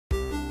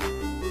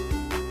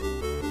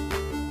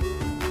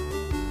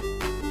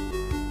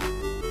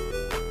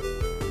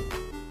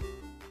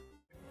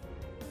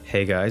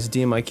Hey guys,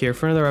 DMic here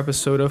for another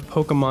episode of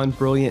Pokemon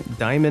Brilliant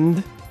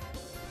Diamond.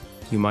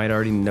 You might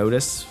already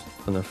notice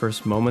from the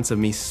first moments of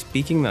me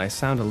speaking that I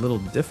sound a little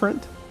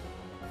different.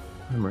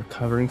 I'm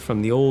recovering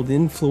from the old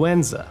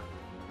influenza.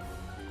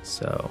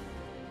 So,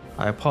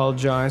 I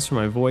apologize for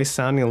my voice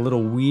sounding a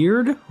little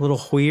weird,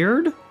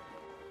 but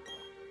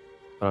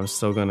I'm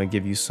still gonna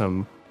give you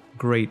some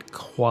great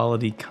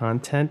quality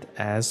content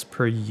as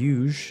per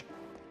usual.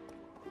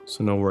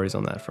 So no worries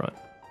on that front.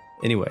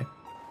 Anyway.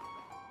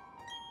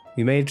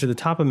 We made it to the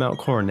top of Mount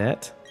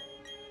Coronet,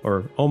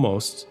 or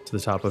almost to the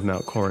top of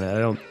Mount Coronet. I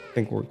don't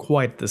think we're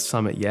quite at the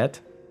summit yet,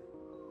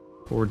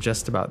 but we're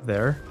just about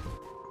there.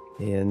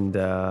 And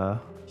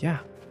yeah,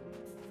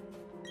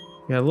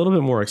 we got a little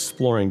bit more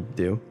exploring to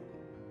do.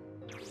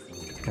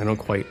 I don't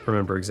quite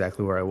remember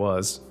exactly where I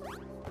was.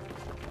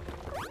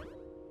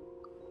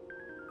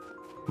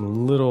 I'm a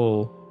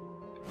little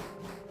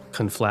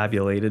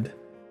confabulated,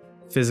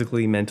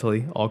 physically,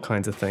 mentally, all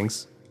kinds of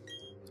things.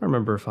 I don't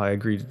remember if I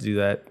agreed to do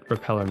that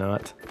repel or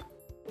not.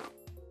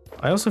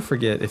 I also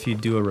forget if you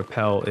do a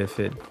repel if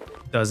it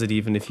does it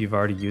even if you've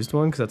already used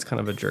one, because that's kind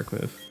of a jerk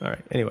move.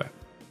 Alright, anyway.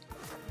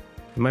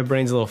 My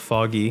brain's a little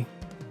foggy.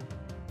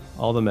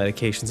 All the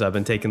medications I've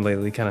been taking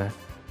lately kind of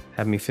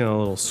have me feeling a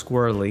little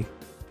squirrely.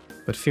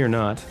 But fear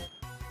not.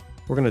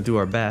 We're going to do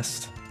our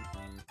best.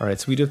 Alright,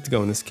 so we do have to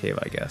go in this cave,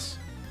 I guess.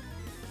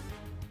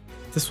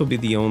 This will be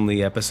the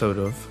only episode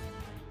of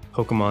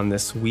Pokemon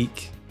this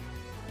week.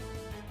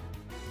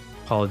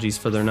 Apologies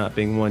for there not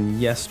being one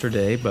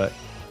yesterday, but...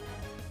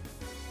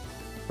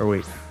 Or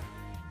wait.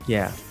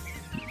 Yeah.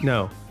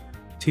 No.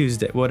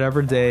 Tuesday.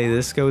 Whatever day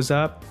this goes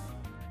up,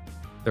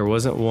 there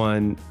wasn't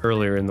one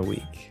earlier in the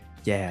week.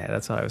 Yeah,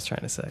 that's what I was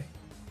trying to say.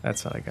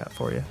 That's what I got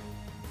for you.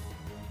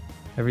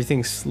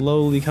 Everything's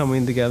slowly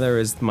coming together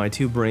as my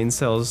two brain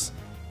cells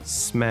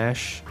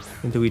smash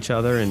into each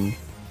other and...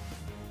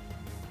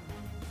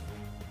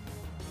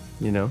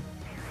 You know?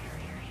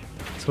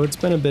 So it's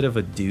been a bit of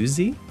a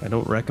doozy. I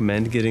don't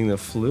recommend getting the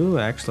flu.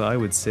 Actually, I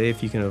would say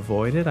if you can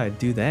avoid it, I'd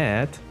do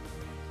that.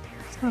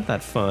 It's not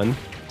that fun.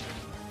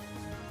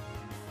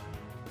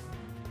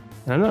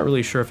 And I'm not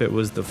really sure if it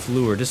was the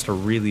flu or just a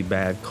really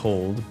bad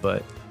cold,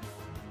 but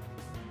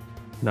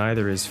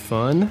neither is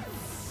fun.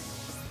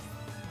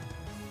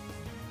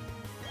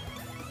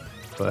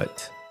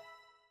 But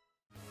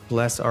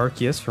bless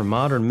Arceus for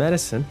modern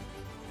medicine.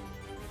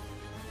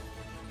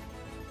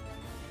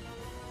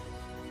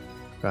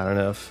 Got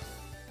enough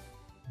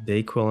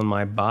Dayquil in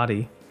my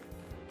body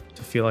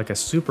to feel like a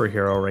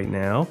superhero right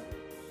now.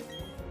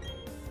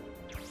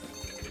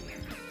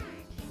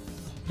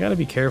 You gotta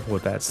be careful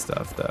with that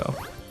stuff though.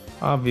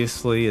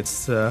 Obviously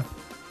it's to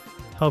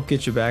help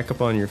get you back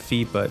up on your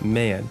feet, but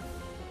man,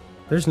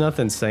 there's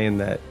nothing saying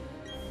that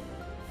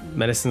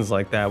medicines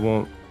like that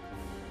won't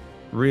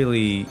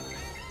really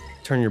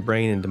turn your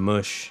brain into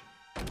mush.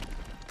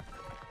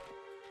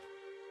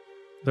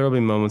 There will be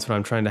moments when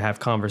I'm trying to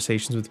have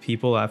conversations with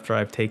people after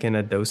I've taken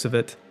a dose of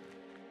it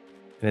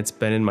and it's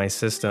been in my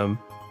system,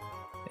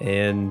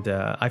 and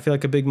I feel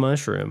like a big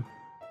mushroom.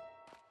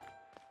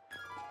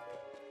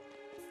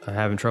 I'm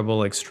having trouble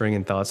like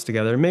stringing thoughts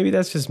together. Maybe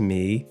that's just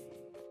me.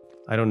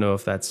 I don't know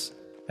if that's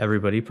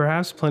everybody.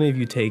 Perhaps plenty of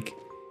you take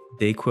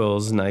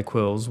Dayquils,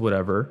 NyQuils,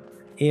 whatever,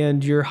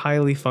 and you're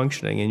highly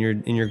functioning and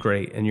you're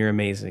great and you're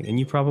amazing, and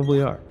you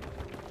probably are.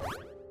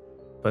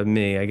 But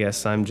me, I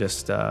guess I'm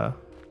just I'm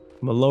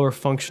a lower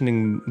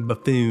functioning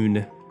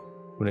buffoon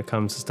when it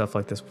comes to stuff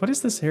like this. What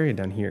is this area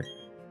down here?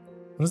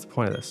 What is the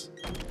point of this?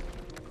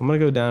 I'm gonna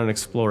go down and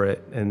explore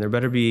it, and there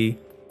better be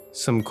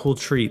some cool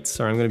treats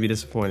or I'm gonna be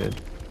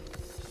disappointed.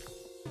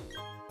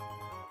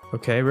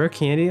 Okay, rare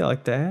candy, I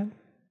like that.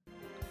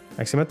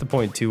 Actually, I'm at the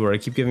point too where I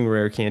keep giving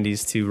rare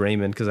candies to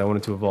Raymond because I want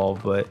it to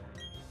evolve, but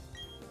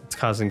it's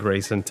causing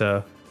Grayson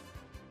to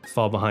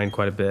fall behind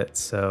quite a bit,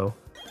 so...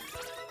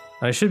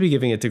 I should be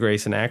giving it to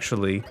Grayson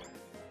actually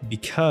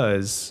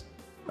because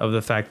of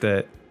the fact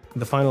that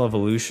the final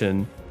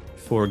evolution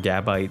for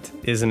Gabite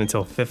isn't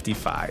until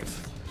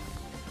 55.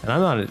 And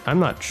I'm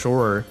not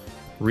sure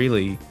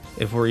really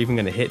if we're even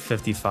going to hit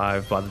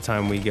 55 by the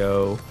time we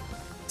go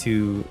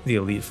to the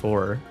Elite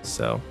Four,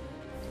 so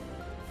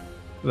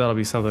that'll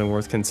be something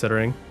worth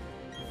considering.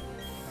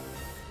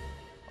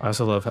 I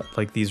also love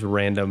like these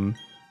random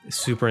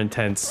super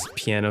intense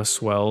piano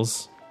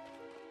swells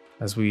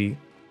as we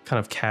kind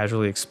of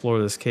casually explore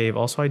this cave.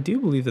 Also, I do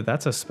believe that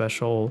that's a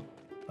special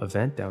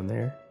event down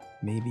there.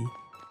 Maybe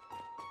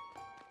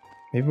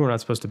we're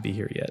not supposed to be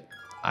here yet.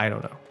 I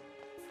don't know.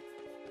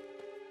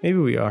 Maybe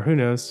we are, who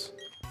knows?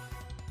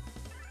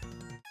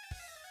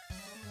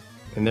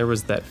 And there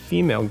was that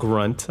female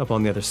grunt up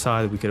on the other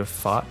side that we could have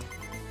fought.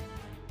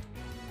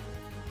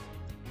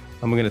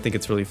 I'm gonna think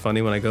it's really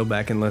funny when I go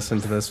back and listen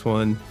to this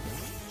one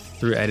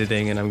through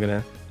editing, and I'm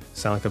gonna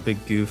sound like a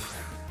big goof.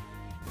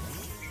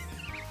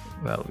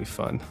 That'll be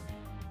fun.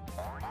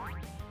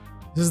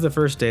 This is the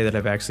first day that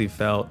I've actually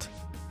felt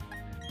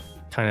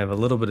kind of a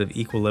little bit of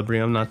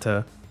equilibrium, not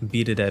to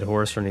beat a dead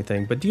horse or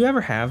anything, but do you ever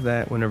have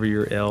that whenever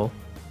you're ill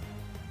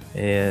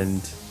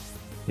and,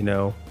 you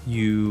know,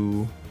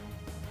 you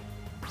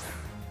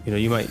You know,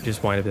 you might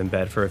just wind up in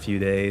bed for a few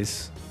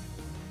days,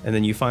 and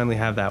then you finally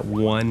have that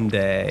one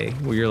day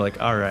where you're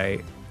like, all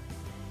right,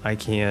 I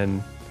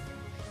can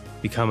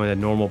become a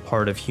normal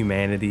part of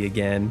humanity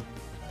again.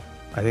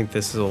 I think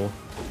this'll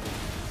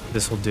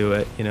do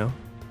it, you know?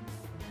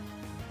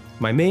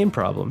 My main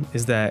problem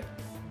is that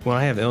when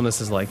I have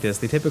illnesses like this,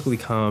 they typically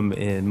come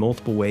in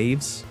multiple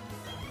waves,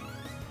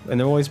 and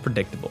they're always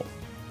predictable.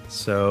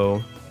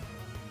 So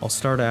I'll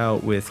start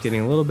out with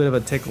getting a little bit of a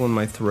tickle in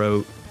my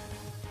throat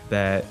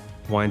that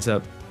winds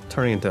up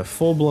turning into a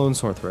full-blown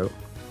sore throat.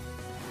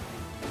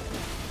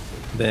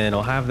 Then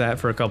I'll have that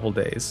for a couple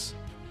days.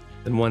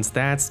 Then once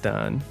that's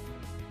done,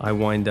 I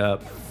wind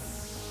up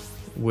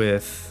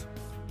with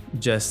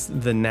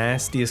just the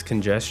nastiest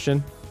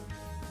congestion,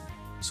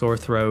 sore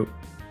throat,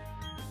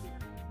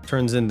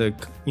 turns into,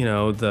 you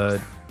know,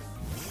 the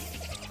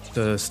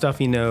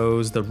stuffy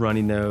nose, the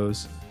runny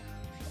nose,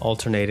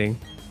 alternating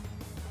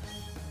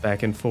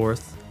back and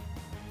forth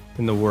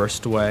in the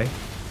worst way.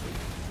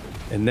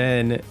 And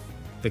then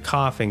the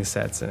coughing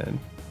sets in,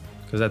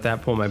 because at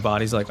that point my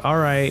body's like, all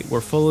right,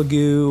 we're full of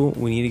goo,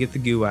 we need to get the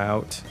goo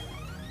out.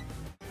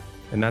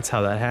 And that's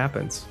how that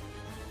happens.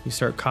 You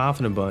start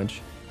coughing a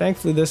bunch.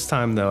 Thankfully this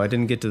time though, I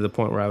didn't get to the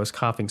point where I was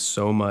coughing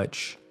so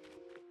much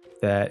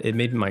that it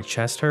made my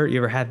chest hurt. You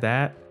ever had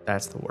that?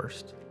 That's the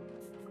worst.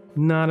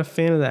 Not a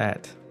fan of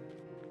that.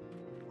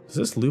 Does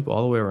this loop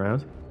all the way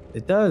around?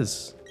 It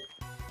does.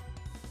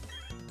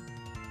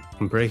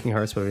 I'm breaking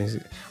hearts by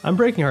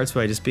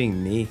just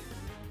being me.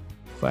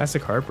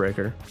 Classic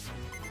heartbreaker.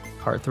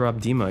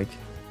 Heartthrob DMic.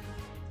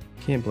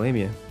 Can't blame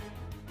you.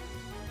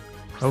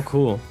 Oh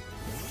cool.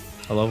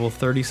 A level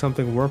 30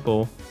 something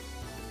Wurmple.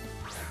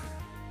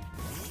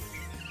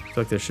 I feel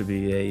like there should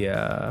be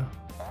a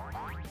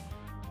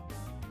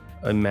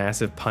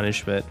massive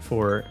punishment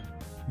for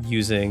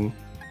using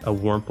a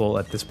Wurmple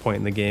at this point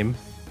in the game.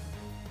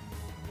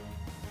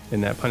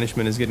 And that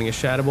punishment is getting a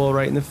Shadow Ball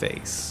right in the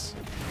face.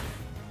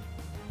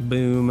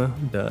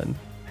 Boom, done.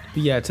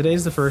 But yeah,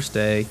 today's the first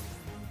day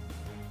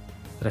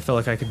that I felt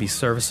like I could be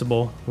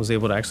serviceable. Was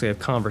able to actually have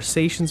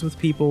conversations with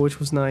people, which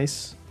was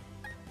nice.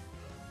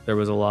 There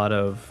was a lot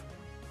of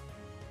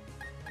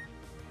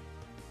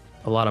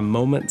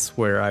moments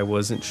where I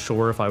wasn't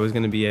sure if I was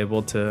going to be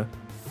able to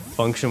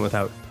function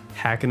without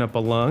hacking up a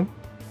lung.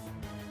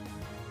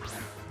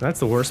 That's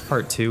the worst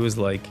part too, is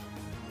like,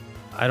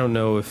 I don't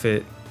know if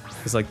it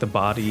is like the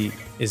body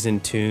is in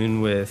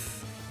tune with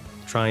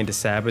trying to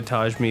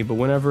sabotage me, but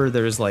whenever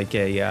there's like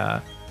a,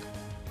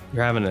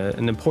 you're having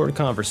an important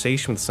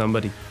conversation with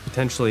somebody,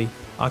 potentially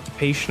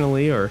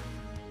occupationally or,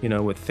 you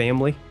know, with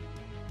family,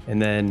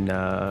 and then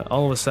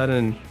all of a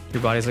sudden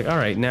your body's like, all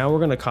right, now we're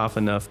gonna cough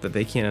enough that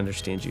they can't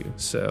understand you.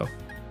 So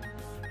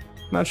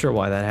not sure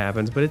why that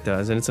happens, but it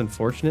does, and it's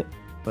unfortunate,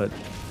 but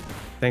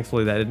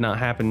thankfully that did not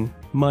happen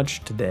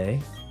much today.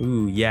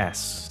 Ooh,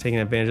 yes, taking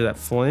advantage of that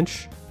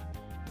flinch.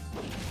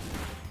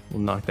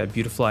 We'll knock that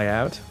Beautifly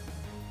out.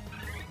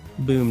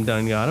 Boom,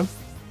 done, got him.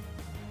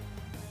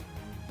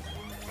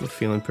 We're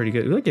feeling pretty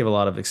good. We really gave a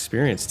lot of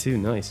experience too,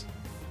 nice.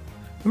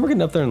 And we're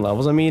getting up there in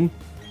levels. I mean,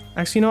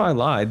 actually, no, I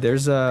lied.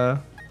 There's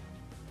a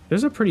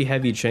pretty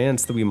heavy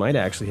chance that we might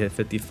actually hit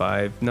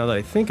 55 now that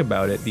I think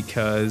about it,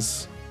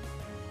 because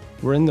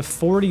we're in the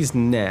 40s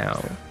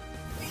now.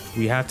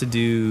 We have to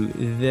do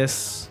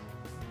this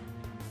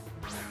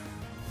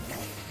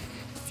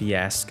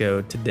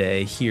fiasco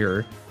today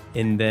here,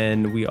 and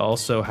then we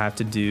also have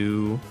to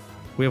do,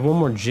 we have one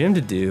more gym to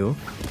do,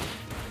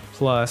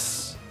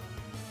 plus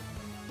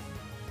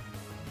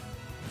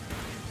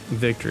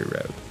Victory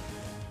Road.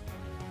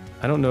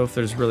 I don't know if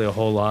there's really a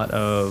whole lot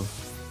of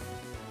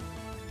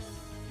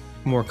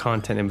more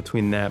content in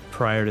between that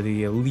prior to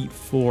the Elite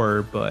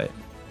Four, but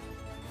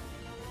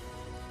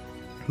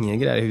yeah,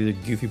 get out of here with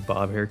your goofy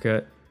bob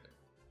haircut.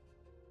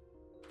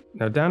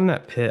 Now down in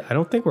that pit, I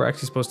don't think we're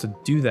actually supposed to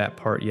do that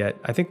part yet.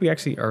 I think we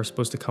actually are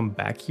supposed to come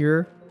back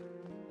here.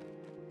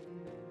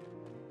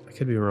 I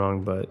could be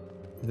wrong, but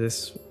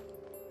this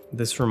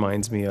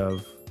reminds me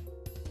of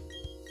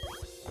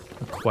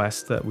a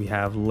quest that we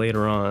have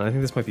later on. I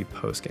think this might be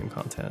post-game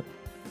content.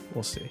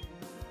 We'll see.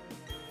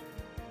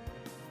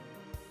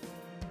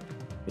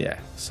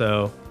 Yeah,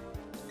 so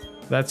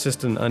that's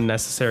just an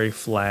unnecessary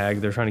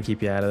flag. They're trying to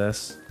keep you out of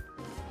this.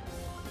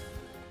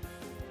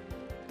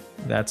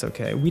 That's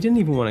okay. We didn't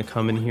even want to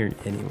come in here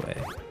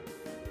anyway.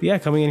 But yeah,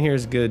 coming in here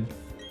is a good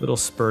little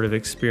spurt of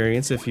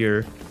experience if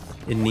you're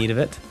in need of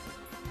it.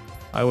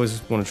 I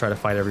always want to try to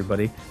fight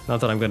everybody. Not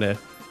that I'm going to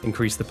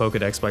increase the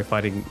Pokedex by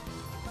fighting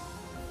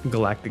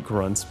galactic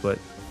grunts, but...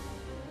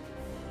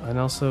 And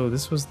also,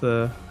 this was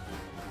the...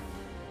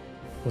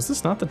 Was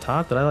this not the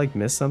top? Did I, like,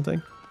 miss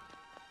something?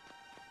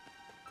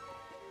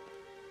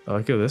 Oh,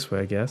 I go this way,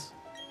 I guess.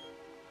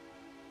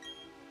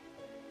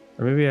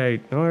 Or maybe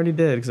no, I already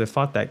did, because I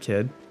fought that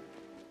kid.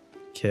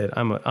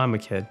 I'm a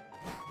kid.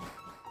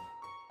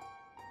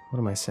 What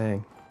am I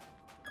saying?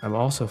 I'm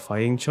also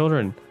fighting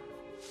children.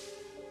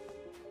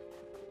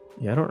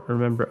 Yeah, I don't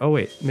remember. Oh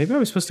wait, maybe I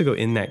was supposed to go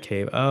in that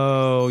cave.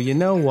 Oh, you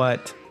know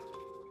what?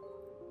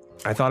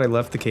 I thought I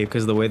left the cave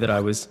because of the way that I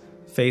was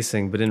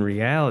facing, but in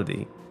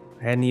reality,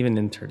 I hadn't even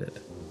entered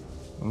it.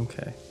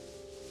 Okay.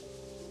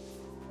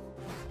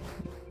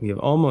 We have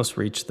almost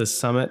reached the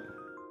summit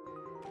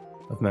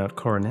of Mount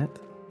Coronet.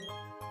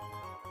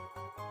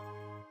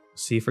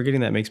 See,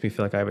 forgetting that makes me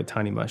feel like I have a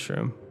tiny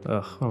mushroom.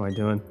 Ugh, what am I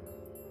doing?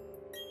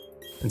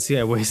 And see,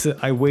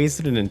 I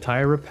wasted an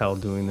entire rappel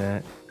doing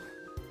that.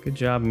 Good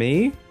job,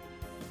 me.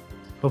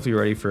 Hopefully you're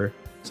ready for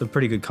some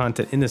pretty good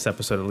content in this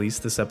episode, at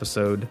least. This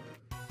episode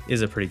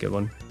is a pretty good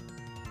one.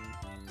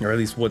 Or at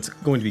least what's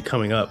going to be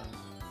coming up.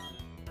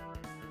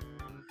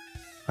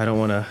 I don't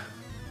want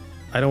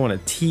to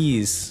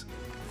tease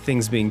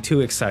things being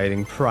too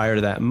exciting prior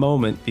to that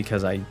moment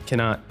because I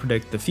cannot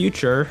predict the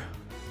future.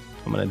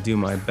 I'm going to do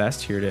my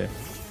best here to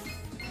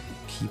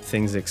keep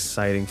things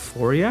exciting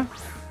for you.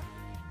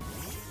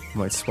 I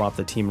might swap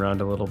the team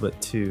around a little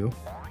bit too,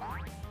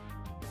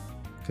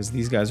 because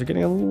these guys are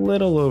getting a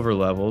little over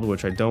leveled,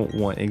 which I don't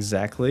want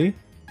exactly.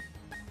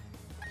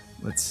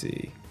 Let's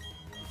see.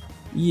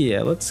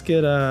 Yeah, let's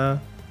get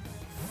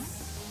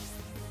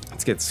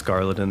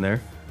Scarlet in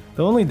there.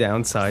 The only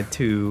downside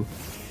to,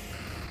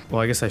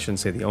 well, I guess I shouldn't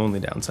say the only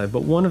downside,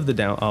 but one of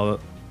the oh,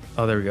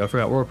 there we go. I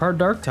forgot we're a part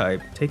dark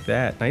type. Take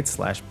that, Night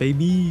Slash,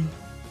 baby.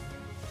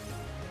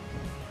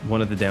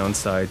 One of the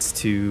downsides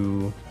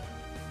to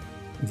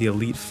the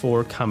Elite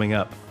Four coming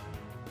up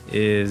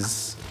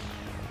is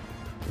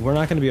we're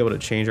not going to be able to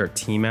change our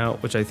team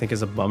out, which I think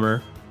is a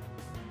bummer.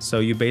 So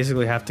you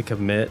basically have to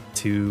commit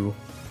to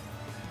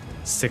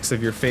 6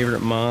 of your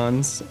favorite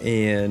mons,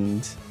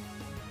 and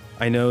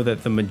I know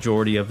that the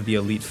majority of the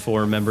Elite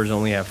Four members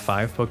only have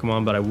 5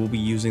 Pokemon, but I will be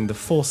using the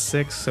full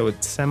 6, so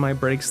it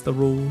semi-breaks the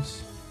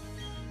rules.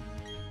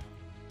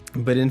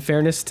 But in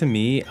fairness to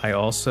me, I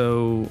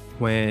also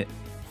went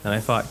and I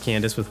fought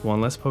Candace with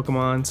 1 less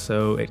Pokemon,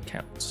 so it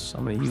counts. So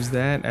I'm going to use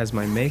that as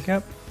my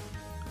makeup.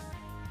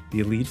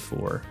 The Elite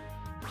Four.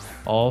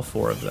 All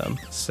 4 of them.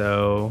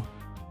 So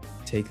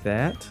take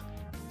that.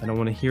 I don't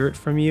want to hear it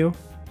from you.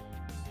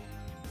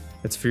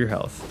 It's for your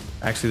health.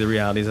 Actually, the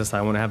reality is this: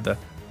 I want to have the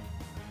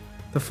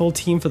full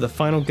team for the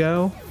final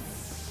go.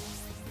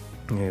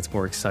 And it's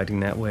more exciting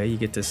that way. You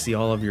get to see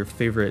all of your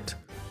favorite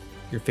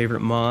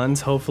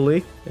mons,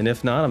 hopefully. And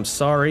if not, I'm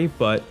sorry,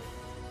 but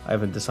I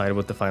haven't decided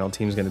what the final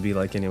team is going to be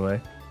like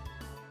anyway.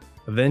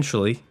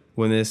 Eventually,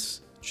 when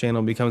this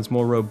channel becomes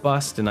more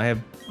robust and I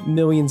have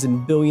millions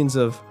and billions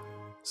of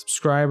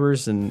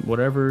subscribers and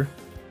whatever,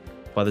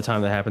 by the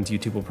time that happens,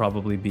 YouTube will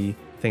probably be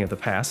a thing of the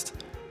past.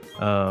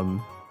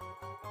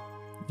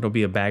 It'll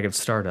be a bag of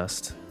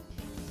stardust.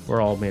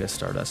 We're all made of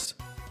stardust.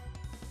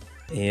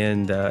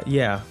 And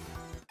yeah,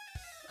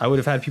 I would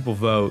have had people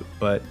vote,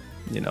 but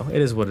you know,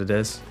 it is what it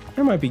is.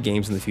 There might be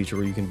games in the future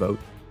where you can vote.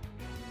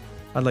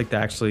 I'd like to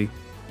actually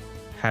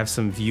have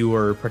some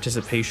viewer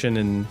participation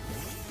and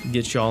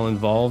get y'all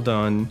involved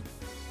on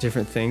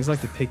different things. I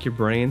like to pick your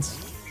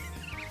brains.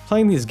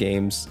 Playing these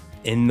games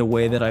in the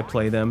way that I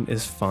play them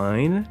is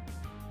fine,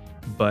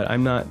 but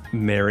I'm not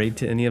married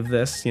to any of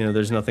this. You know,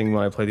 there's nothing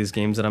when I play these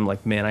games that I'm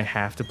like, man, I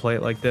have to play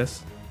it like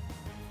this.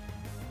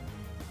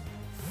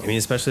 I mean,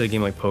 especially a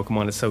game like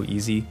Pokemon, it's so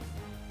easy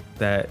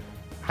that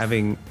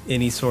having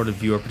any sort of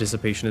viewer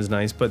participation is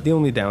nice, but the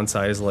only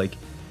downside is like,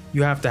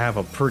 you have to have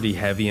a pretty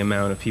heavy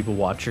amount of people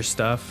watch your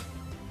stuff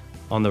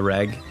on the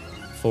reg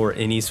for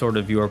any sort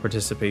of viewer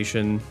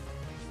participation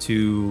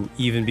to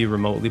even be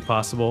remotely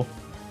possible.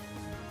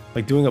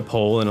 Like doing a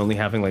poll and only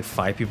having like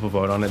 5 people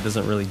vote on it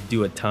doesn't really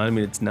do a ton. I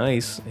mean, it's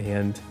nice,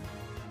 and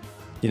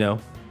you know,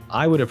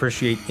 I would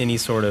appreciate any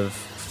sort of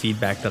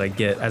feedback that I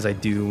get, as I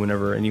do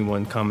whenever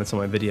anyone comments on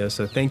my videos.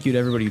 So thank you to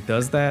everybody who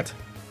does that,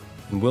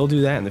 and will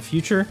do that in the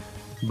future.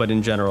 But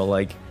in general,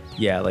 like,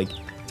 yeah, like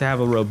to have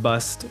a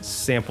robust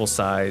sample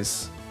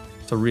size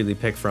to really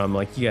pick from,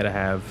 like you gotta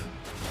have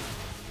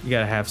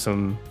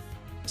some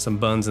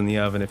buns in the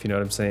oven, if you know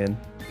what I'm saying.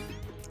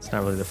 It's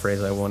not really the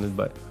phrase I wanted,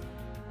 but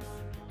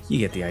you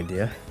get the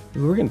idea.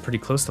 We're getting pretty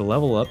close to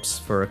level ups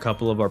for a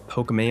couple of our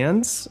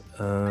Pokemons.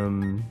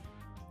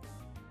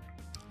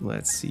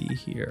 Let's see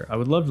here. I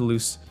would love to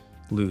lose.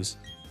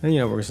 And you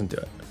know, we're just gonna do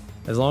it.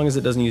 As long as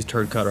it doesn't use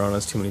Turd Cutter on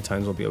us too many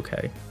times, we'll be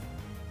okay.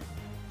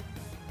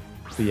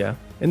 But yeah,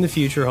 in the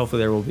future, hopefully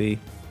there will be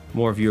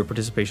more viewer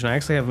participation. I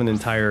actually have an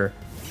entire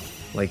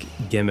like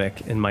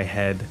gimmick in my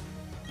head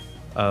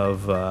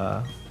of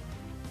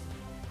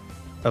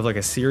like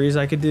a series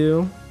I could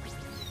do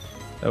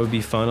that would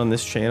be fun on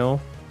this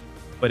channel,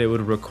 but it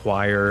would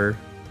require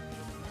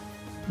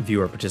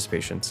viewer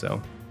participation.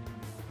 So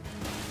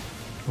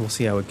we'll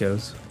see how it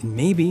goes. And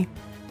maybe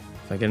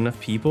if I get enough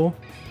people,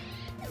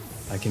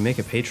 I can make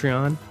a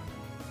Patreon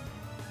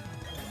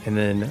and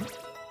then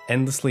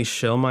endlessly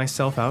shill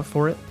myself out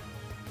for it.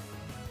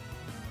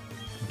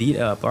 Beat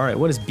up. All right,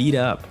 what is beat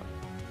up?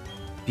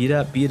 Beat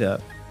up, beat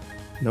up.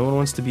 No one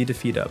wants to be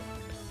defeat up.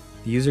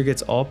 The user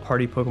gets all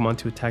party Pokemon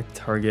to attack the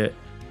target.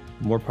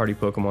 More party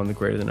Pokemon, the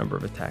greater the number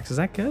of attacks. Is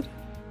that good?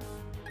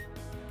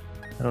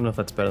 I don't know if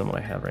that's better than what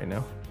I have right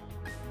now.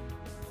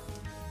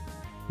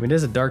 I mean, it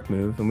is a dark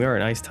move, and we are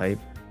an ice type.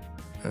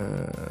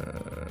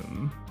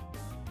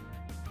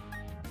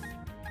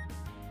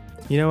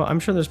 You know, I'm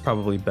sure there's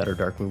probably better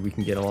dark move we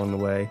can get along the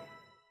way.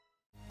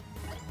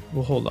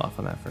 We'll hold off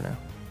on that for now.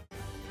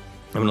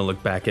 I'm gonna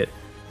look back at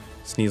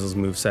Sneasel's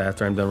moveset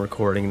after I'm done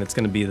recording, and it's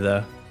gonna be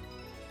the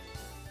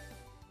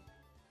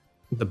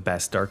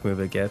best dark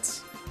move it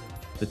gets.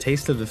 The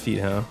taste of defeat,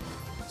 huh?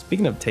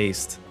 Speaking of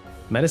taste,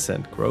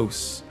 medicine,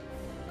 gross.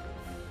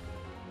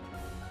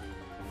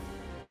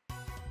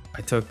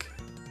 I took,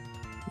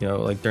 you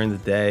know, like during the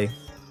day,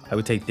 I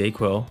would take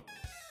Dayquil,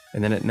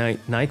 and then at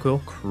night,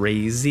 NyQuil,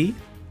 crazy.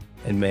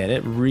 And man,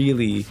 it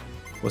really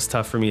was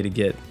tough for me to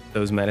get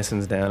those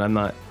medicines down. I'm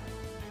not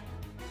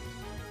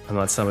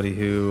somebody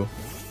who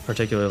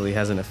particularly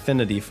has an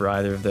affinity for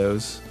either of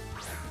those.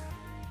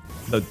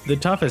 The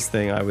toughest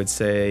thing I would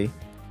say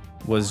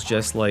was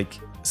just like,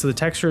 so the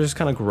texture is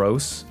kind of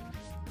gross,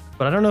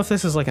 but I don't know if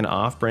this is like an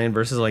off-brand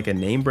versus like a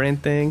name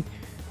brand thing.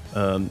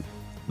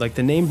 Like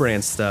the name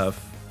brand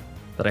stuff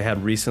that I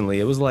had recently,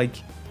 it was like,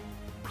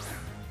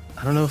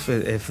 I don't know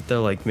if they're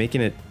like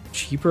making it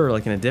cheaper or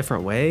like in a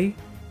different way,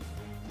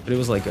 but it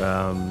was like, it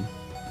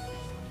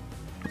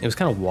was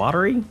kind of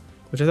watery,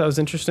 which I thought was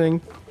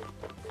interesting.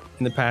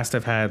 In the past,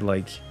 I've had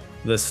like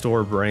the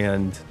store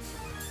brand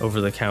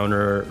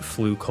over-the-counter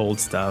flu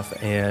cold stuff,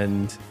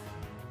 and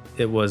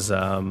it was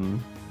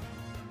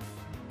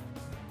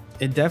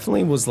it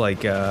definitely was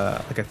like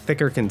a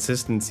thicker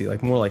consistency,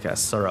 like more like a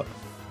syrup.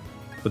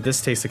 But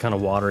this tasted kind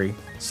of watery.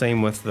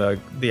 Same with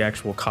the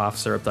actual cough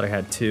syrup that I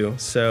had too.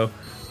 So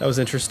that was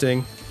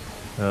interesting.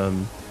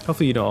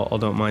 Hopefully you all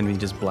don't mind me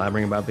just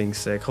blabbering about being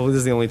sick. Hopefully this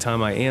is the only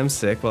time I am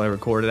sick while I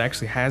record. It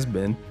actually has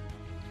been.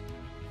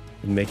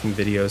 Been making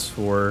videos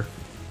for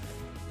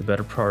the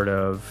better part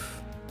of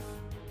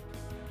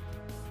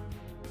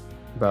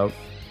about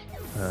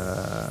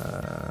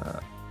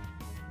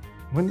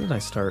when did I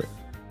start?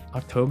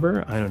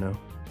 October? I don't know.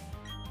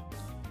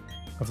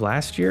 Of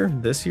last year?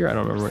 This year? I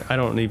don't remember. I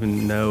don't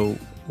even know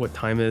what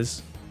time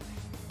is.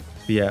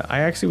 But yeah, I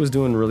actually was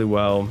doing really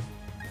well.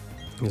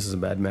 This is a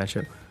bad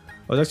matchup.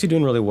 I was actually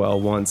doing really well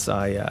once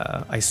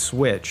I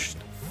switched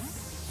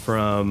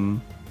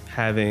from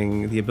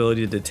having the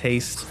ability to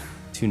taste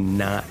to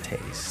not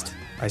taste.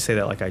 I say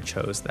that like I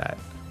chose that.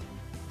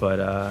 But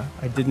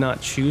I did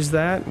not choose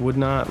that, would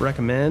not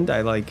recommend.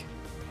 I like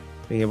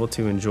being able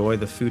to enjoy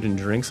the food and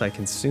drinks I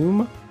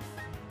consume.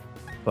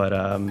 But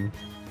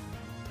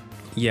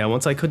yeah,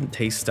 once I couldn't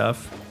taste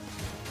stuff,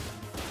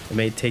 it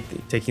made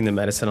taking the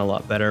medicine a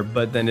lot better,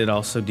 but then it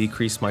also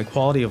decreased my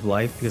quality of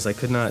life because I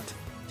could not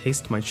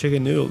taste my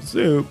chicken noodle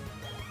soup.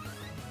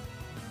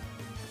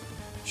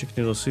 Chicken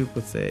noodle soup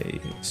with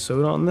a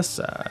soda on the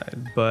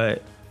side.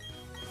 But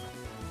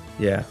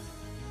yeah,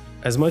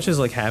 as much as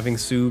like having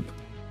soup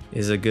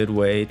is a good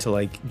way to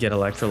like get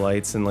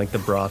electrolytes, and like the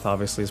broth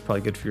obviously is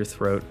probably good for your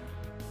throat,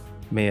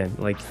 man,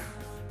 like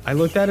I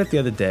looked at it the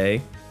other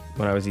day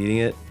when I was eating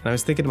it, and I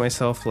was thinking to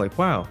myself like,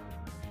 wow,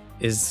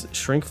 is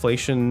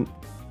shrinkflation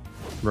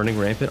running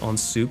rampant on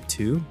soup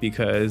too?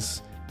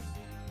 Because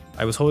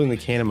I was holding the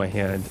can in my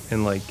hand,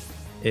 and like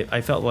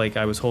I felt like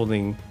I was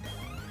holding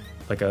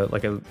like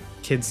a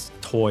kid's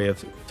toy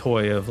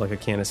of like a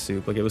can of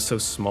soup. Like it was so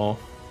small.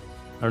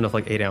 I don't know if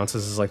like 8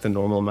 ounces is like the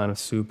normal amount of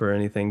soup or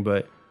anything,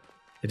 but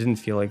it didn't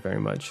feel like very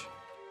much.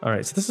 All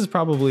right, so this is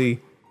probably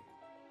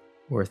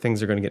where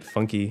things are going to get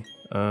funky.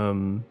 I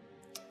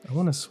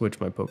want to switch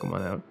my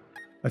Pokemon out.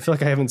 I feel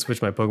like I haven't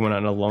switched my Pokemon out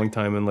in a long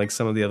time, and like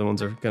some of the other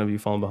ones are going to be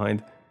falling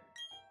behind.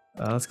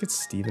 Let's get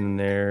Steven in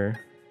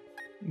there.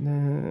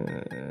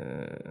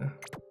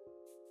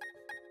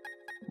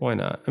 Why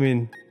not? I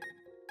mean,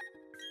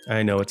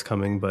 I know it's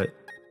coming, but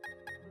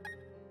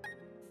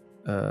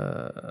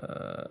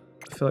I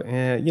feel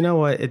like, you know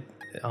what?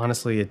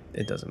 Honestly,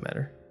 it doesn't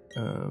matter.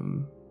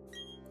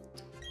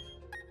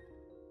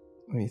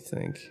 Let me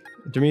think.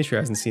 Dimitri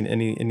hasn't seen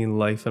any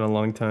life in a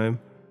long time.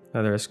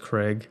 Neither has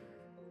Craig.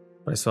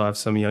 But I still have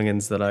some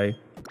youngins that I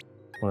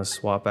want to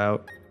swap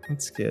out.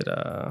 Let's get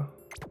yeah,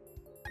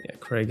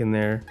 Craig in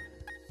there.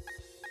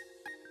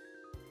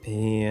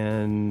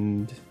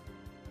 And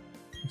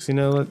actually,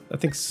 no, I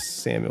think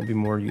Samuel will be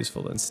more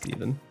useful than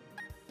Steven.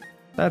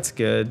 That's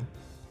good.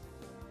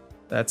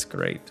 That's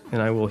great.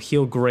 And I will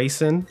heal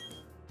Grayson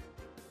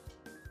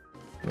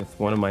with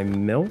one of my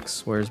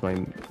milks. Where's my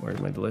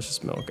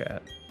delicious milk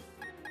at?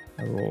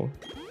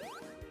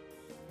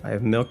 I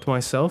have milked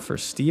myself for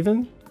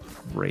Steven.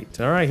 Great.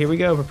 All right, here we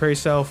go. Prepare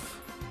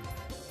yourself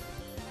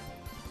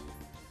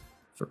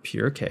for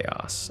pure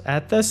chaos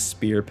at the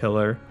spear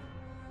pillar.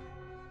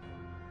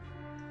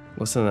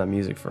 Listen to that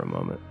music for a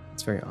moment.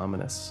 It's very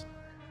ominous.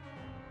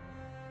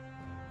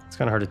 It's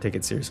kind of hard to take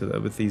it seriously though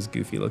with these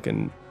goofy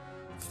looking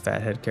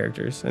fathead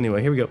characters.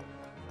 Anyway, here we go.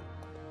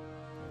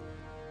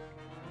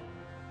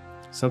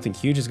 Something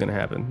huge is going to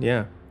happen.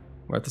 Yeah,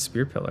 we're at the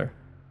spear pillar.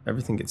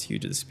 Everything gets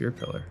huge at the spear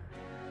pillar.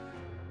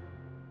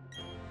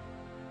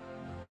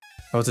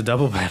 Oh, it's a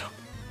double battle.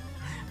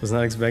 Was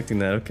not expecting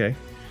that. Okay.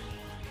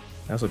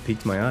 That's what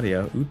peaked my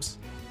audio. Oops.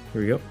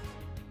 Here we go.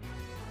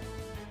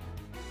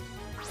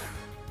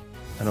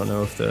 I don't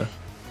know if the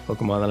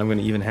Pokemon that I'm going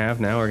to even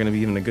have now are going to be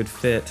even a good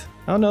fit.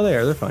 Oh, no, they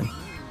are. They're fine.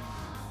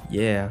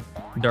 Yeah.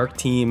 Dark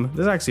Team.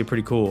 This is actually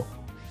pretty cool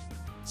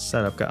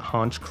setup. Got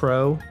Haunch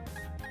Crow.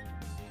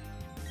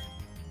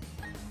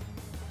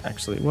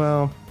 Actually,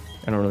 well,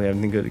 I don't really have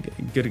anything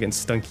good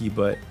against Stunky,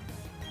 but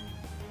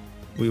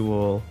we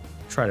will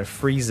try to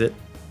freeze it.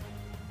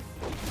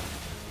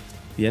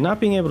 Yeah, not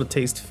being able to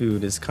taste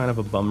food is kind of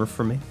a bummer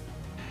for me.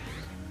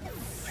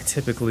 I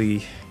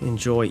typically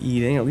enjoy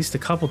eating at least a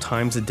couple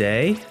times a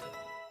day,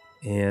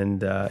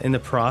 and in the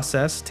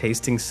process,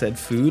 tasting said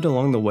food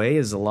along the way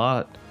is a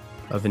lot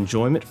of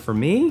enjoyment for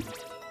me.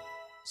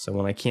 So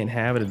when I can't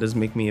have it, it does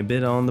make me a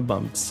bit on the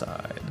bummed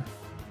side.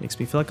 Makes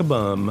me feel like a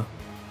bum.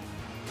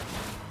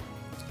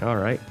 All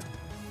right.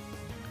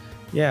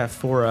 Yeah,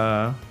 for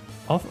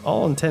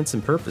all intents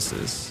and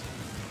purposes,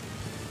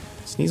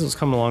 Sneasel's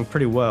coming along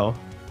pretty well.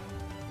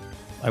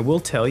 I will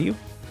tell you,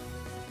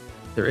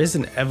 there is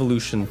an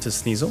evolution to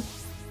Sneasel.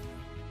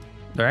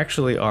 There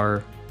actually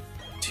are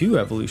 2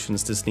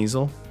 evolutions to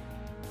Sneasel.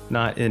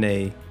 Not in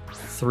a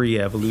 3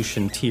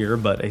 evolution tier,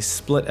 but a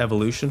split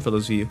evolution for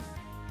those of you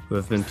who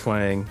have been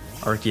playing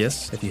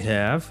Arceus. If you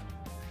have,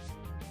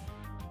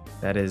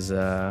 that is,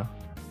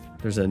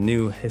 there's a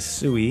new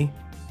Hisui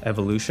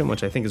evolution,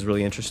 which I think is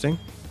really interesting.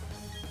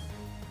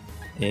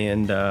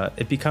 And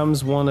it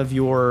becomes one of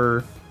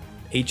your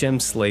HM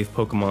slave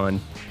Pokemon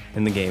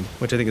in the game,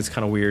 which I think is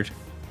kind of weird.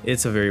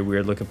 It's a very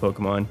weird looking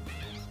Pokemon.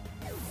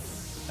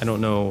 I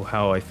don't know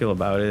how I feel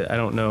about it. I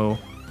don't know.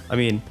 I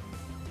mean,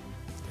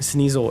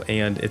 Sneasel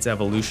and its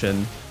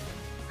evolution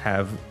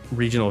have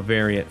regional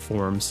variant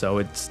forms, so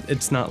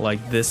it's not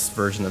like this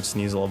version of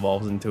Sneasel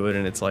evolves into it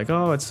and it's like,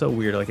 oh, it's so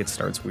weird, like it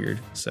starts weird.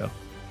 So,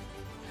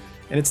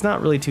 and it's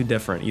not really too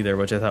different either,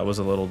 which I thought was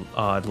a little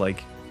odd.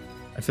 Like,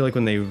 I feel like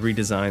when they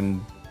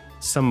redesigned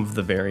some of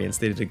the variants,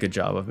 they did a good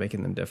job of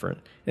making them different,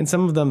 and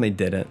some of them they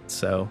didn't,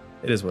 so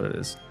it is what it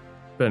is.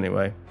 But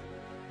anyway,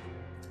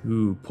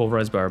 ooh,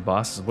 pulverized by our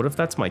bosses. What if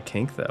that's my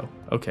kink though?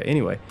 Okay,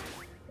 anyway,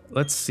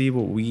 let's see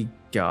what we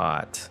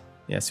got.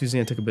 Yeah,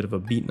 Suzanne took a bit of a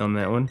beating on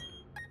that one.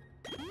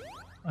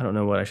 I don't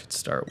know what I should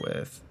start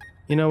with.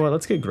 You know what,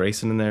 let's get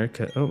Grayson in there.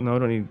 Oh no, I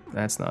don't need,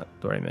 that's not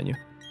the right menu.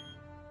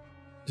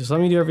 Just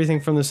let me do everything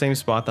from the same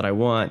spot that I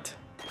want.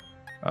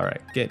 All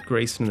right, get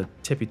Grayson in the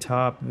tippy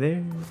top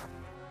there.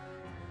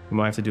 We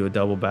might have to do a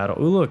double battle.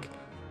 Oh look,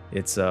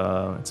 it's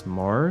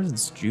Mars,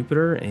 it's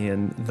Jupiter,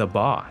 and the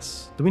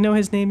boss. Do we know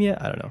his name yet?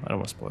 I don't know. I don't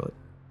want to spoil it.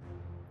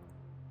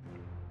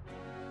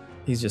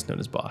 He's just known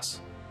as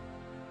Boss.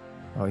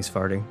 Oh, he's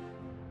farting.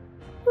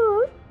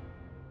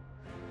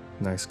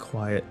 Nice,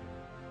 quiet.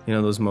 You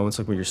know those moments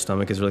like when your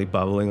stomach is really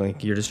bubbling,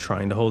 like you're just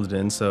trying to hold it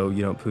in so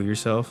you don't poo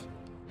yourself?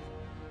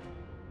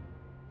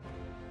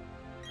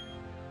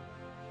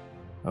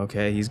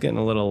 Okay, he's getting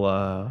a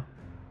little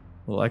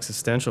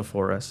existential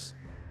for us.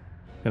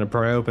 Gonna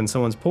pry open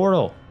someone's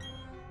portal.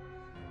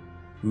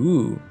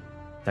 Ooh,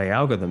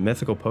 Dialga, the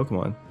mythical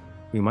Pokemon.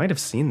 We might have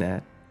seen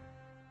that.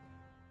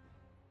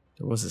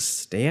 There was a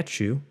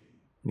statue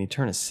in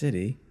Eterna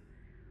City.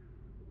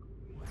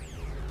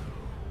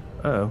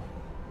 Uh-oh.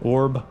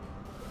 Orb.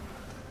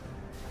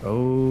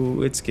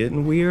 Oh, it's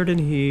getting weird in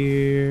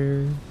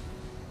here.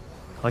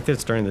 I like that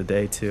it's during the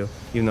day too,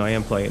 even though I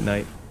am playing at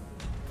night.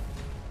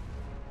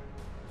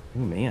 Oh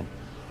man,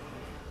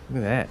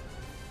 look at that.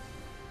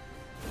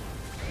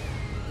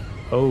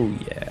 Oh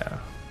yeah,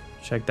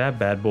 check that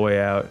bad boy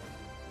out.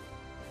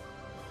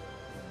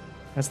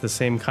 That's the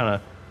same kind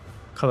of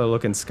color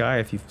looking sky.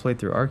 If you've played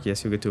through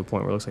Arceus, you'll get to a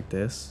point where it looks like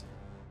this.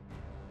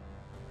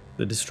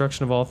 The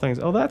destruction of all things.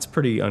 Oh, that's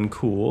pretty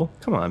uncool.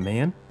 Come on,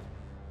 man.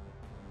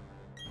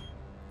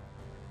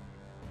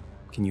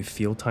 Can you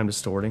feel time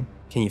distorting?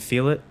 Can you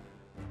feel it?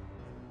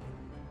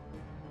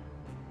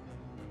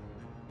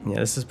 Yeah,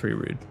 this is pretty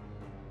rude.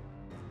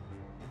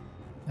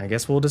 I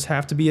guess we'll just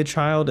have to be a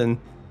child and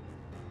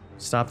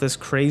stop this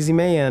crazy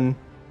man.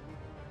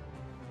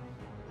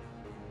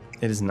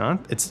 It is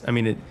not, it's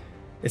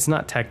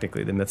not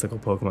technically the mythical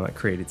Pokemon that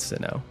created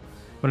Sinnoh.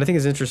 What I think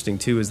is interesting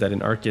too is that in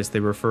Arceus they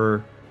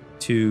refer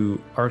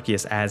to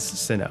Arceus as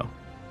Sinnoh.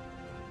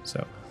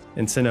 So,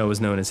 and Sinnoh was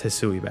known as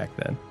Hisui back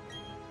then.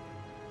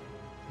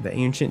 The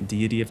ancient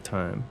deity of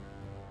time.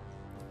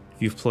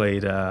 If you've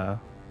played, oh,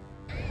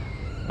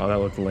 that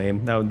looked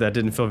lame. That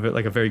didn't feel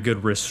like a very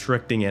good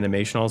restricting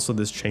animation. Also,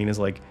 this chain is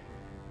like,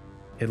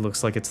 it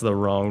looks like it's the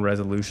wrong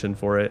resolution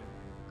for it.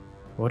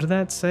 What did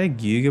that say?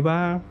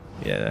 Gigabyte?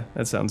 Yeah,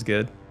 that sounds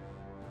good.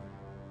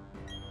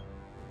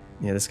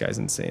 Yeah, this guy's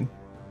insane.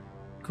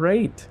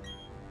 Great.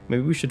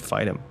 Maybe we should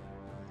fight him.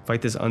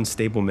 Fight this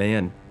unstable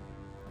man.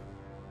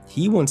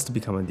 He wants to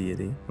become a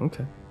deity.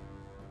 Okay.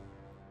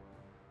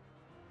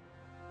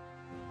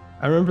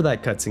 I remember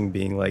that cutscene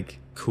being like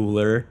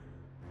cooler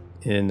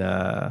in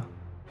the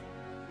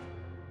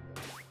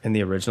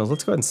originals.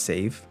 Let's go ahead and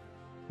save.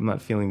 I'm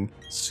not feeling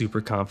super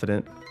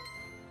confident.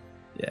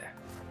 Yeah.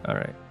 All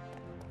right.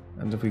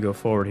 And if we go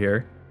forward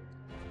here,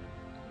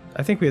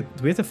 I think do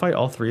we have to fight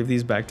all 3 of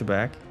these back to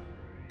back?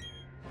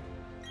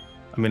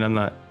 I mean, I'm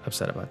not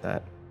upset about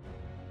that.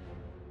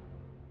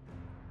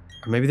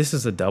 Or maybe this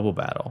is a double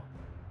battle.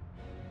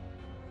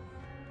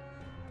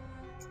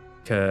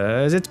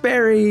 Because it's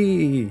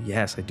Barry!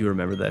 Yes, I do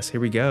remember this. Here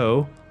we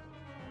go.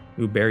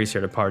 Ooh, Barry's here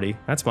to party.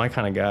 That's my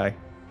kind of guy.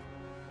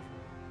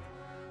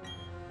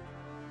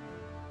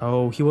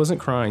 Oh, he wasn't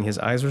crying. His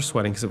eyes were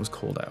sweating because it was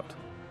cold out.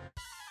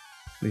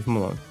 Leave him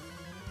alone.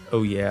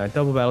 Oh yeah,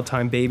 double battle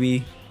time,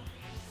 baby.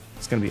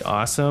 It's gonna be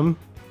awesome.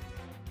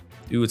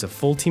 Ooh, it's a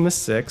full team of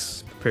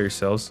 6. Prepare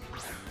yourselves.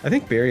 I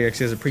think Barry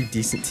actually has a pretty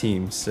decent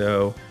team,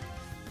 so...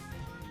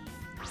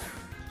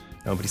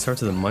 Oh, but he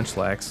starts with a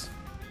Munchlax.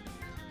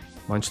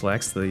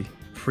 Munchlax, the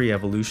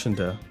pre-evolution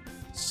to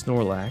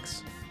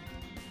Snorlax.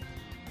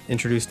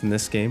 Introduced in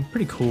this game.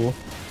 Pretty cool.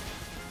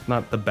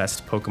 Not the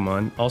best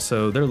Pokemon.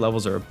 Also, their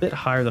levels are a bit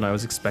higher than I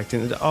was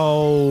expecting.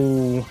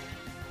 Oh!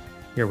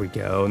 Here we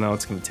go. Now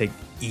it's gonna take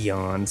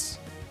eons.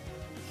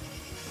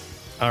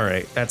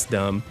 Alright, that's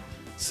dumb.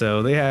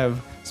 So they have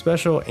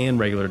special and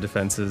regular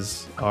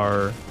defenses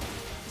are...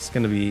 It's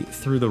gonna be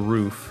through the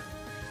roof.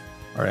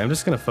 Alright, I'm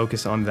just gonna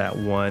focus on that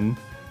one.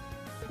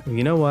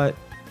 You know what?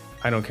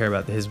 I don't care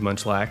about his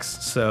Munchlax,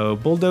 so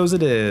Bulldoze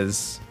it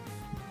is.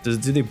 Do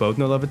they both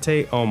know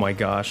Levitate? Oh my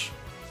gosh.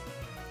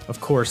 Of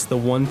course, the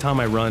one time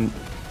I run...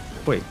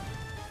 Wait.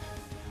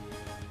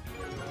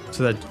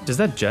 So does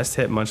that just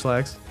hit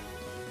Munchlax?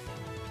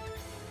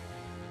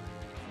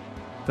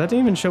 That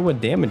didn't even show what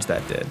damage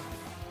that did.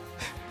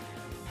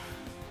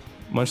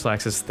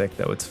 Munchlax is thick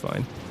though, it's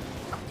fine.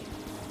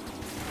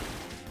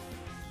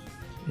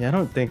 Yeah, I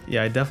don't think...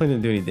 Yeah, I definitely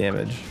didn't do any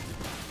damage.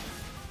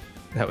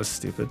 That was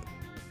stupid.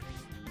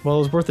 Well, it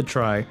was worth a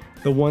try.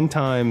 The one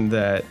time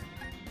that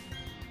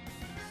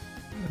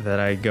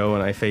I go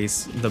and I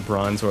face the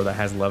Bronzor that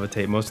has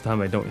Levitate, most of the time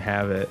I don't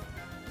have it.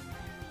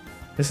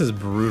 This is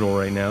brutal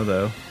right now,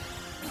 though.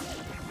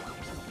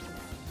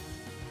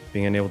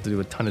 Being unable to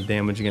do a ton of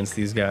damage against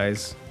these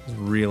guys is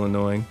real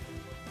annoying.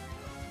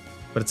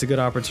 But it's a good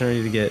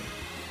opportunity to get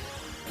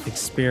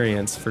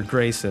experience for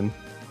Grayson.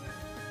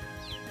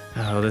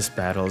 Oh, this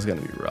battle is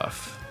gonna be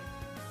rough.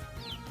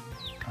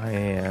 I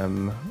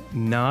am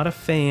not a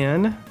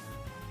fan.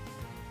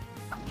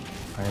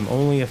 I am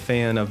only a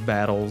fan of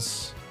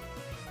battles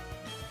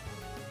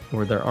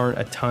where there aren't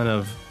a ton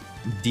of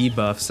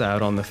debuffs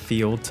out on the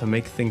field to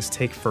make things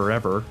take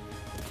forever.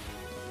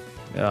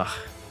 Ugh,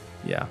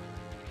 yeah.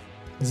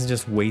 This is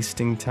just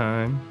wasting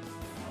time.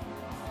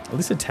 At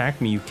least attack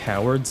me, you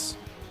cowards.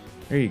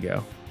 There you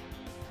go.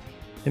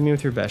 Hit me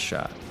with your best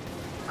shot.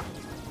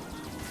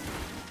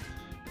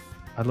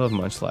 I love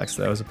Munchlax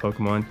though as a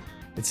Pokemon.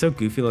 It's so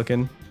goofy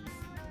looking.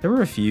 There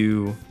were a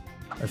few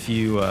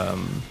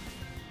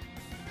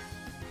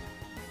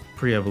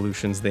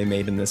pre-evolutions they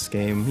made in this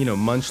game. You know,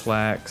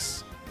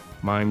 Munchlax,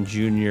 Mime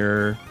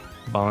Jr.,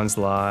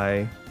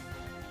 Bonsly,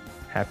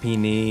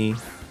 Happiny.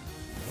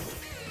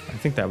 I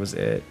think that was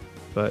it.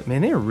 But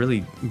man, they are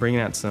really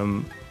bringing out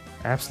some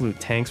absolute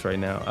tanks right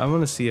now. I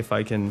want to see if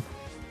I can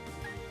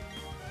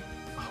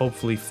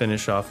hopefully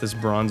finish off this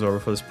Bronzor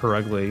before this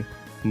Perugly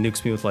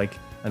nukes me with like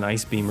an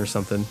Ice Beam or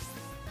something.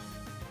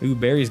 Ooh,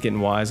 Barry's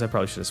getting wise. I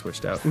probably should have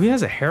switched out. Ooh, he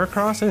has a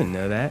Heracross? I didn't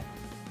know that.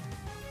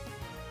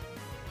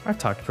 I've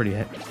talked pretty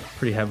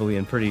heavily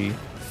and pretty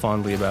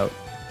fondly about...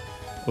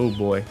 Oh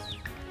boy.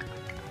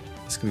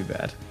 This could be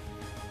bad.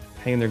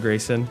 Hang in there,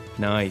 Grayson.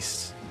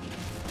 Nice.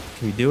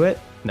 Can we do it?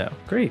 No.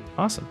 Great.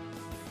 Awesome.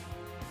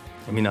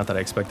 I mean, not that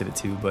I expected it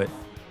to, but...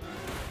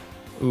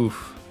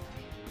 Oof.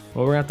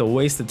 Well, we're gonna have to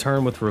waste the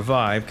turn with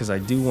Revive, because I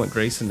do want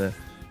Grayson to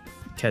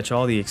catch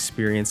all the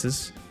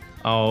experiences.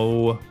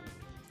 Oh...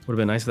 Would have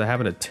been nice if that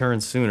happened a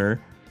turn sooner.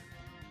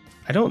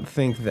 I don't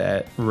think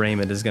that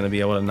Raymond is going to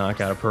be able to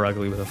knock out a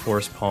Perugly with a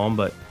Force Palm,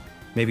 but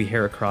maybe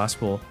Heracross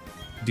will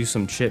do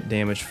some chip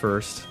damage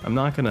first. I'm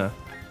not gonna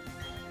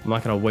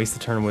waste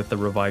the turn with the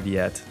Revive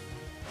yet.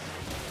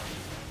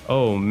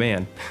 Oh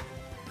man,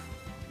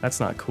 that's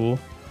not cool.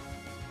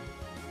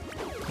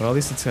 Well, at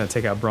least it's going to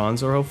take out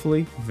Bronzor,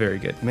 hopefully. Very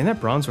good. Man,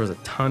 that Bronzor has a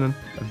ton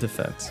of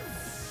defense.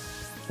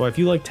 Well, if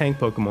you like tank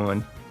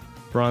Pokemon,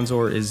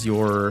 Bronzor is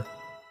your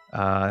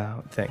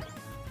thing.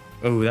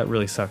 Oh, that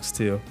really sucks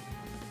too.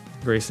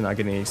 Grayson not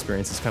getting any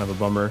experience is kind of a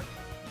bummer.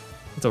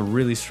 It's a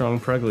really strong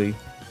Perugly.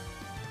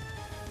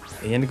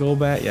 And a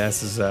Golbat? Yeah,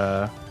 this is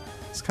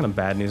it's kind of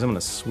bad news. I'm gonna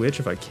switch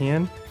if I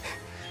can.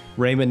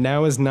 Raymond,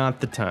 now is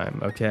not the time,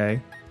 okay?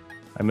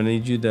 I'm gonna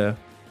need you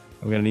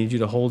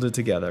to hold it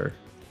together.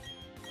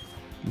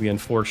 We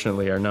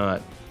unfortunately are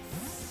not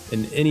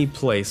in any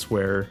place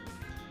where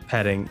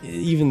petting,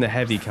 even the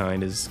heavy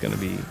kind, is gonna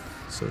be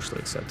socially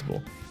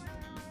acceptable.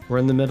 We're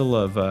in the middle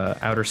of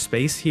outer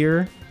space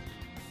here.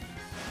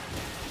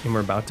 And we're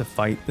about to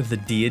fight the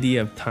deity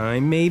of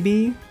time,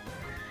 maybe?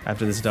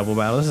 After this double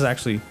battle. This is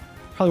actually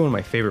probably one of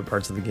my favorite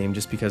parts of the game,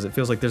 just because it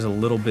feels like there's a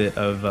little bit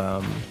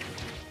of...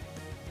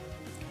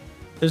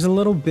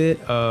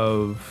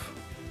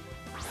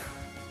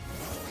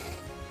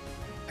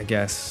 I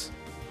guess,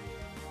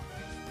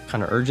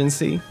 kind of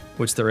urgency,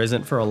 which there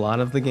isn't for a lot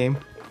of the game.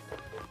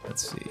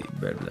 Let's see,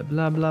 blah,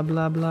 blah, blah,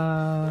 blah,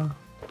 blah.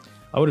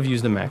 I would have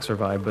used a max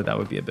revive, but that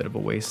would be a bit of a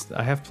waste.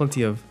 I have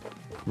plenty of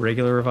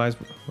regular revives,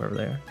 wherever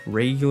they are.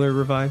 Regular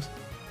revives,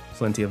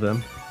 plenty of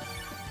them.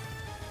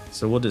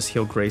 So we'll just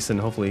heal Grayson,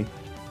 hopefully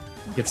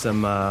get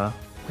some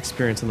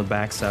experience on the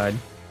backside.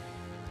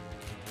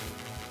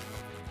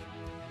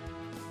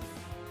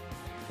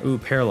 Ooh,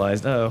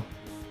 paralyzed. Uh-oh.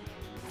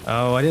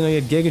 Oh, I didn't know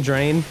you had Giga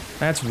Drain.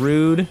 That's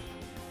rude.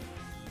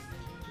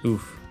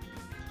 Oof.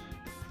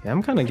 Yeah,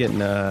 I'm kind of getting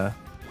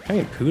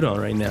pooed on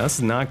right now. This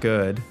is not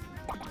good.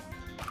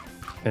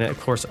 And of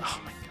course,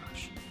 oh my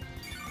gosh.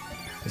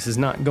 This is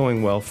not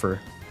going well for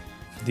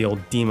the old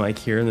DMic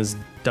here in this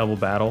double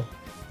battle.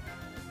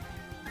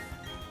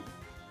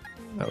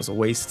 That was a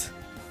waste.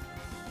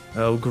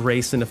 Oh,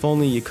 Grayson, if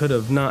only you could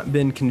have not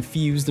been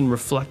confused and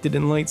reflected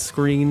and light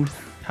screened.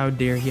 How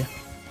dare you?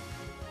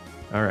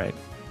 Alright.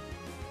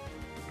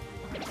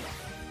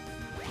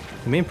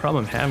 The main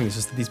problem I'm having is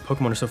just that these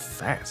Pokemon are so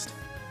fast.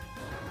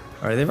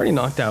 Alright, they've already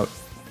knocked out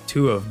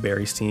 2 of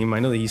Barry's team. I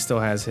know that he still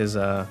has his,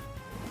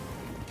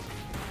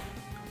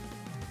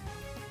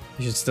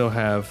 he should still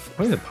have,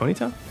 what is it,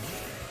 Ponyta?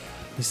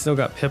 He's still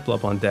got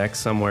Piplup on deck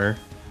somewhere.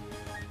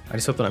 I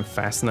just hope that I'm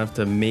fast enough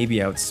to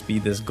maybe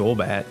outspeed this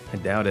Golbat. I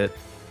doubt it.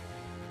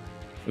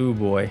 Ooh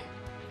boy.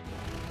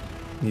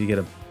 Need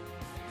to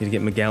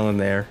get Miguel in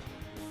there.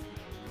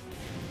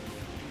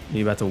 Are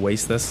you about to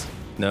waste this?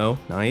 No?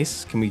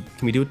 Nice. Can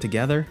we do it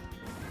together?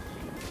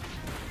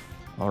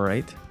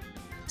 Alright.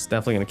 It's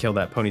definitely gonna kill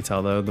that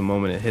Ponytail though, the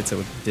moment it hits it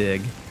with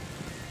Dig.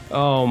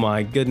 Oh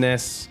my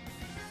goodness.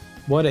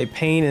 What a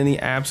pain in the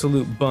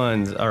absolute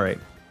buns. Alright.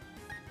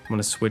 I'm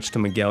gonna switch to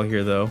Miguel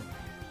here though.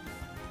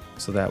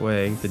 So that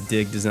way the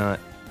Dig does not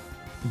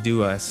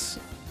do us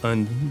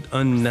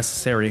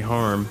unnecessary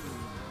harm.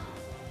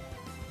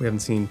 We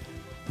haven't seen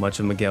much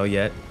of Miguel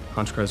yet.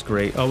 Honchkro's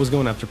great. Oh, I was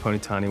going after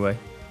Ponyta anyway.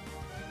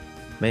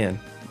 Man,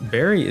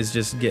 Barry is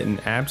just getting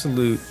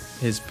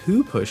his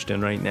poo pushed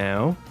in right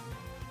now.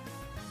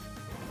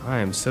 I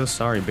am so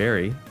sorry,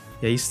 Barry.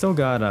 Yeah, he's still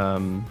got,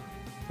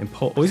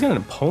 he's got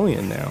an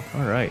Empoleon now.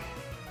 All right.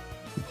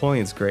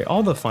 Empoleon's great.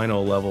 All the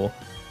final level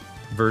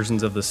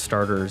versions of the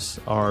starters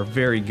are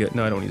very good.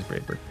 No, I don't use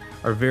Brave Bird.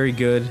 Are very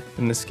good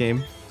in this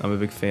game. I'm a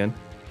big fan.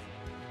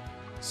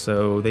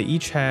 So they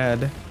each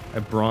had a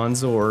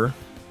Bronzor.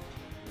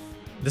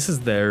 This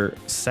is their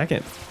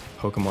second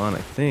Pokemon,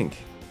 I think.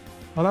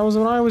 Oh, that was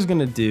what I was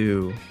gonna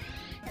do.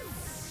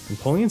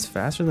 Empoleon's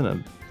faster than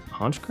a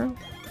Honchkrow?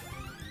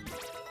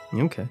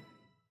 Okay.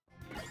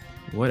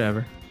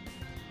 Whatever.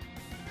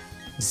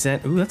 Zen,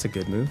 ooh, that's a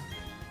good move.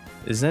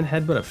 Is Zen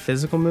Headbutt a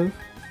physical move?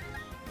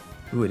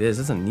 Ooh, it is.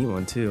 That's a neat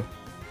one too.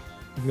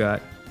 We've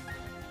got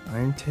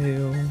Iron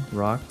Tail,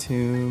 Rock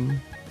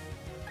Tomb.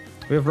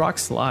 We have Rock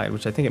Slide,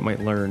 which I think it might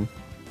learn.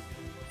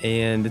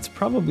 And it's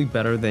probably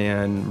better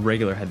than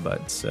regular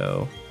Headbutt,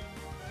 so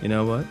you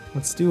know what?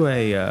 Let's do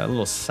a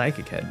little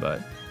Psychic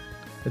Headbutt.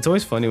 It's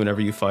always funny whenever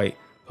you fight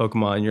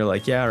Pokemon and you're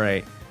like, yeah,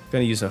 right, I'm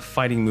gonna use a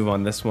fighting move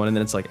on this one, and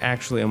then it's like,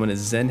 actually, I'm gonna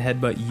Zen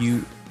Headbutt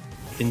you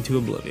into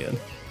oblivion.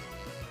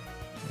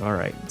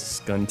 Alright,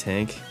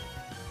 Skuntank.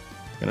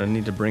 Gonna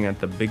need to bring out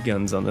the big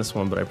guns on this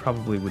one, but I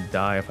probably would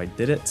die if I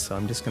did it, so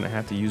I'm just gonna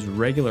have to use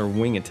regular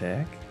Wing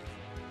Attack.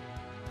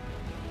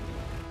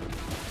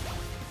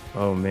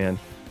 Oh man,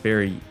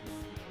 Barry,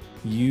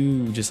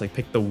 you just like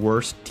picked the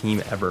worst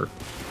team ever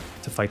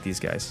to fight these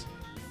guys.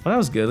 Well, that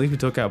was good. At least we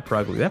took out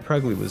Pruggly. That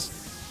Pruggly was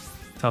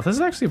tough. This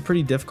is actually a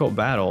pretty difficult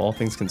battle, all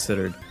things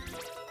considered.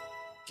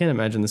 Can't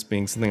imagine this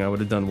being something I would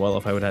have done well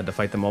if I would have had to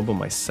fight them all by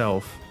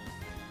myself.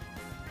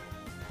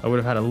 I would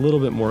have had a little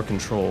bit more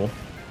control.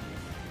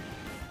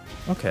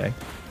 Okay.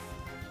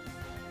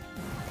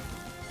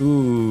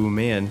 Ooh,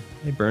 man.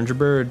 Hey, burned your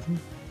bird.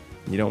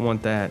 You don't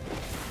want that.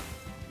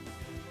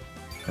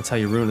 That's how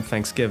you ruin a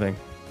Thanksgiving.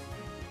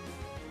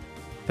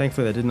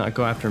 Thankfully, that did not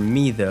go after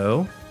me,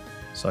 though.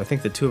 So I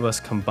think the 2 of us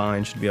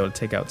combined should be able to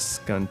take out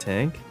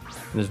Skuntank.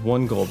 And there's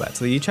 1 Golbat.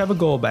 So they each have a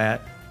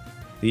Golbat.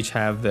 They each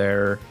have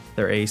their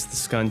ace, the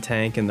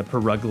Skuntank and the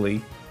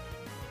Pruggly.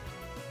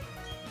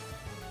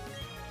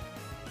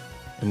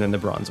 And then the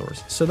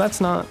Bronzors. So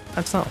that's not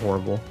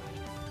horrible.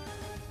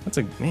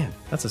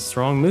 That's a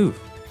strong move.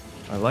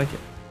 I like it.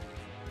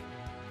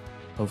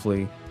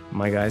 Hopefully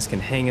my guys can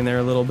hang in there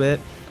a little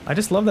bit. I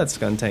just love that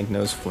Skuntank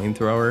knows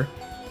Flamethrower,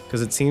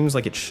 because it seems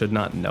like it should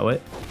not know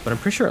it, but I'm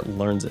pretty sure it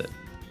learns it.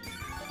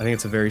 I think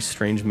it's a very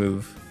strange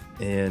move,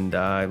 and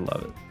I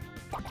love it.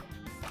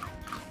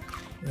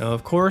 Now,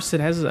 of course, it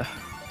has a...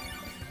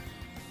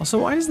 Also,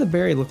 why does the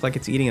berry look like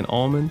it's eating an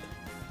almond?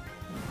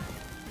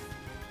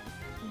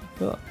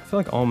 I feel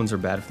like almonds are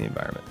bad for the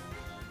environment.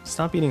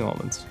 Stop eating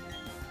almonds.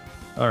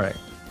 Alright.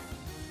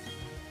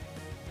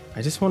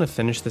 I just want to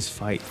finish this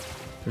fight.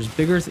 There's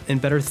bigger and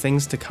better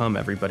things to come,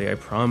 everybody, I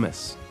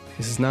promise.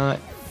 This is not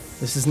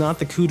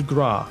the coup de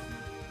grace.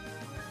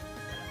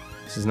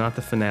 This is not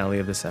the finale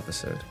of this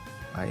episode.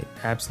 I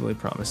absolutely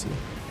promise you.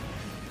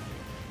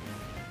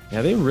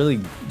 Yeah, they really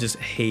just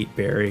hate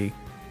Barry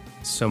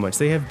so much.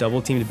 They have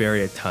double teamed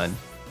Barry a ton.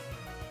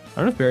 I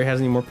don't know if Barry has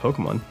any more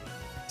Pokemon,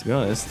 to be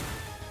honest.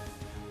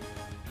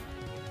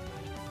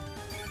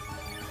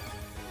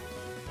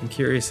 I'm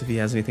curious if he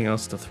has anything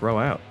else to throw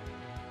out.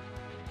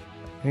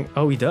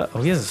 Oh, he does.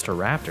 Oh, he has a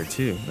Staraptor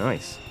too.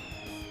 Nice.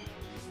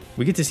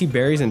 We get to see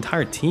Barry's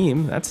entire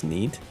team. That's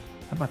neat.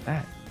 How about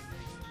that?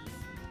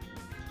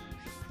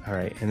 All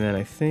right, and then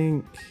I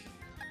think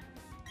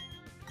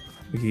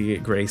we could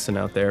get Grayson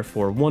out there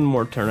for one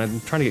more turn. I'm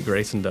trying to get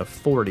Grayson to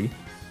 40. If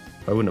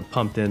I wouldn't have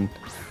pumped in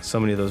so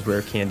many of those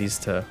rare candies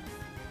to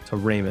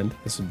Raymond,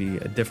 this would be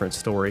a different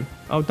story.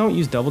 Oh, don't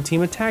use double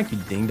team attack, you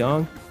ding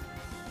dong.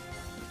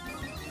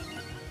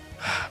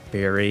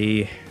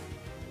 Barry,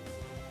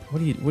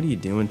 what are you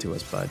doing to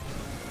us, bud?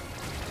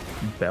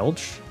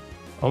 Belch?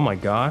 Oh my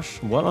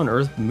gosh, what on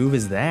earth move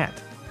is that?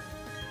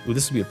 Ooh,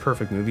 this would be a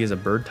perfect move. He has a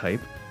bird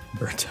type.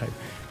 Bird type.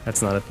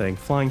 That's not a thing.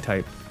 Flying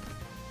type.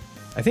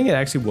 I think it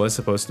actually was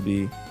supposed to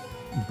be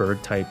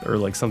bird type or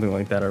like something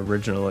like that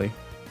originally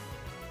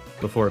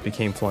before it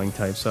became flying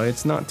type, so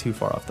it's not too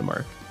far off the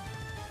mark.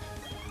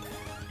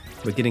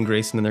 But getting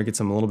Grayson in there gets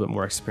him a little bit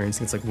more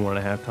experience. It's like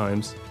 1.5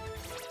 times.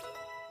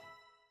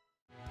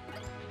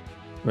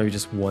 Maybe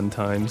just 1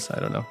 times. I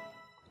don't know.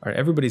 Alright,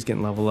 everybody's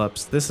getting level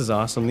ups. This is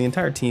awesome. The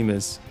entire team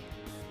is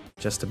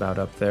just about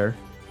up there.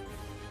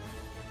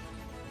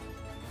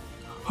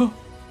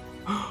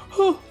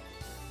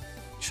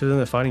 Should have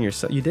been fighting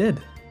yourself. You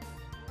did.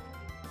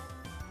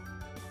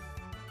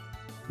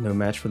 No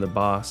match for the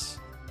boss.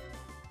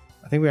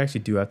 I think we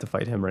actually do have to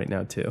fight him right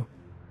now too.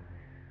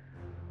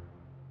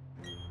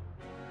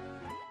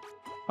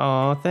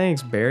 Aw,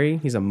 thanks, Barry.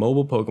 He's a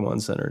mobile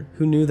Pokemon Center.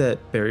 Who knew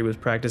that Barry was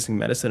practicing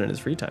medicine in his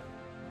free time?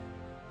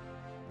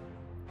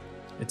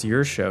 It's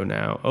your show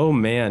now. Oh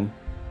man.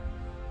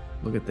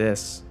 Look at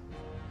this.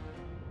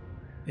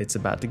 It's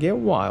about to get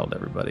wild,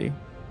 everybody.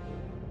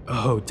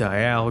 Oh,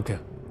 Dialga.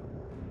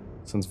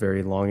 Sounds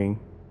very longing.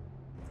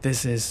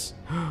 This is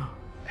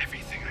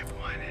everything I've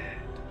wanted.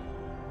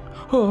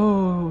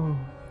 Oh.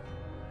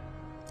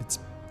 It's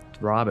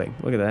throbbing.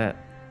 Look at that.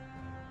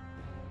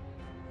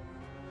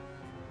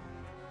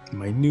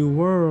 My new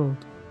world.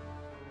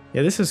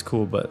 Yeah, this is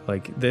cool, but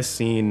like this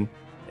scene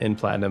in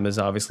Platinum is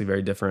obviously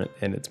very different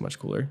and it's much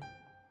cooler.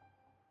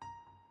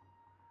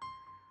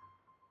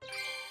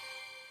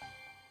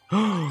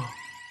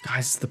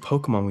 Guys, it's the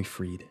Pokemon we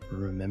freed.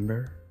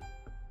 Remember?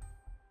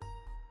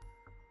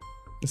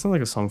 It sounds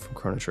like a song from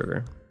Chrono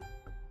Trigger.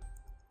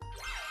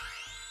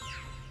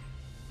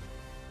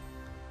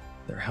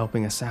 They're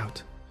helping us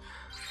out.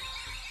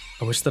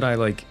 I wish that I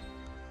like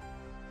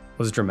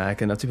was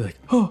dramatic enough to be like,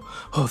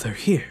 oh, they're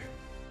here.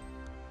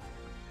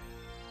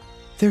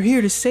 They're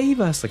here to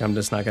save us. Like, I'm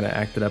just not gonna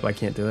act it up. I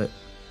can't do it.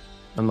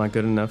 I'm not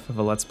good enough of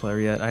a Let's Player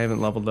yet. I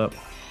haven't leveled up.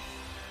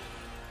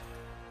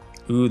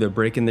 Ooh, they're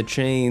breaking the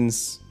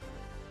chains.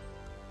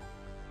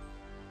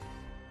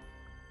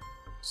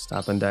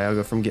 Stopping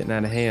Dialga from getting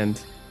out of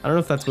hand. I don't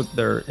know if that's what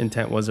their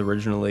intent was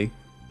originally.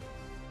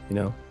 You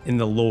know, in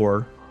the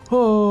lore.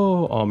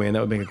 Oh man, that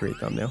would make a great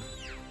thumbnail.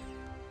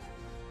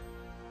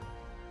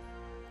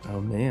 Oh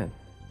man.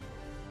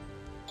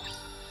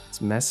 It's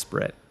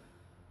Mesprit.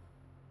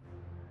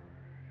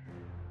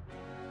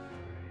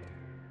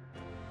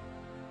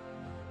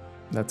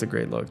 That's a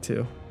great look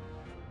too.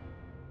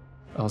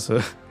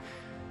 Also,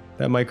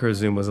 that micro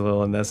zoom was a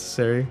little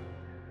unnecessary.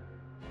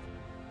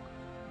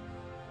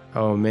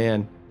 Oh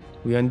man,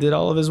 we undid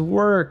all of his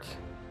work.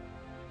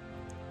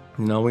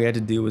 And all we had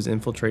to do was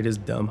infiltrate his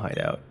dumb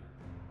hideout.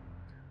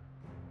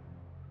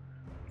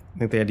 I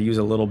think they had to use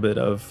a little bit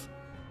of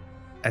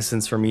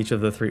essence from each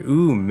of the 3.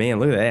 Ooh, man,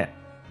 look at that.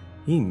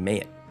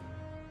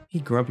 He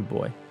grumpy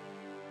boy.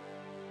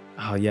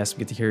 Oh yes, we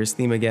get to hear his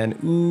theme again.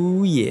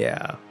 Ooh,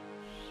 yeah.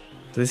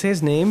 Did they say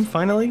his name,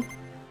 finally?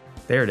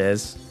 There it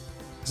is.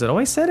 Has it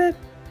always said it?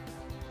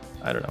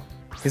 I don't know.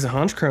 He's a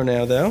Honchkrow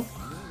now, though.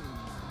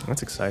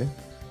 That's exciting.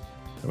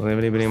 I don't have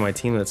anybody on my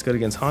team that's good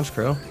against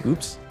Honchkrow.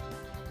 Oops.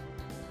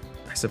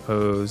 I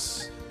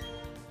suppose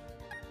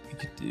we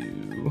could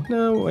do...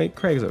 No, wait,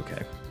 Craig's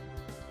okay.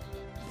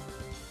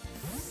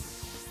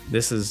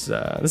 This is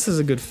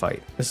a good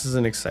fight. This is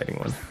an exciting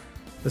one.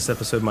 This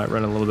episode might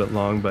run a little bit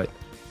long, but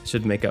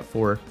should make up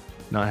for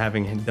not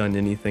having done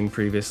anything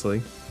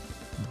previously.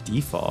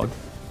 Defog?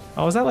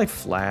 Oh, is that like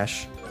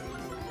Flash?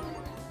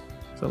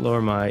 Does that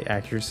lower my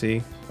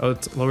accuracy? Oh,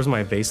 it lowers my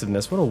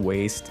evasiveness. What a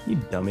waste. You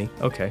dummy.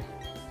 Okay.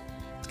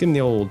 Let's give him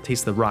the old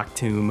taste of the rock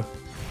tomb.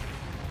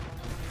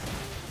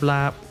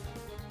 Flap.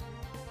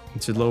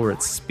 It should lower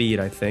its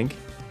speed, I think.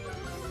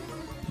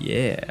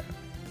 Yeah.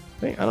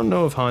 I don't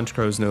know if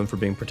Honchkrow is known for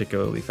being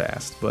particularly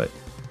fast, but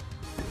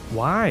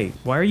why?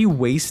 Why are you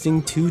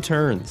wasting 2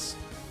 turns?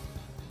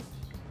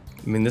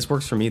 I mean, this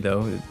works for me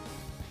though.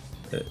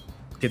 It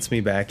gets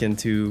me back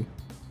into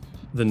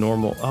the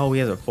normal. Oh,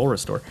 he has a full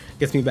restore.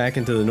 Gets me back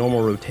into the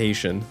normal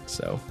rotation.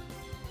 So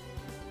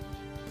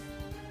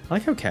I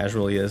like how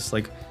casual he is.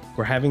 Like,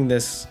 we're having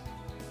this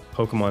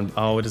Pokemon.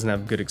 Oh, it doesn't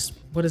have good.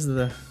 What is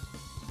the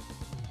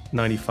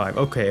 95?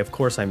 Okay, of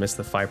course I missed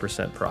the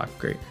 5% proc.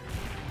 Great.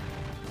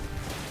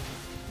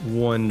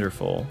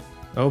 Wonderful.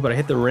 Oh, but I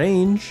hit the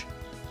range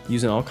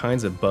using all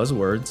kinds of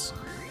buzzwords.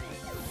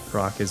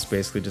 Proc is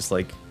basically just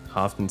like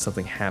often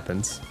something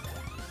happens.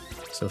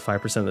 So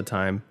 5% of the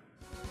time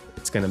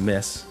it's gonna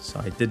miss. So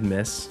I did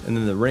miss. And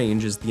then the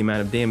range is the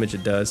amount of damage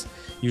it does.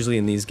 Usually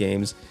in these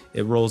games,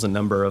 it rolls a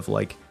number of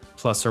like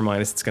plus or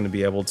minus. It's gonna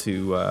be able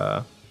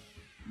to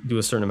do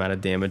a certain amount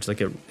of damage.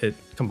 Like it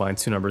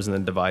combines two numbers and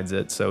then divides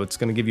it. So it's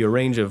gonna give you a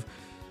range of,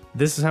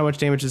 this is how much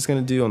damage it's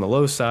gonna do on the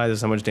low side, this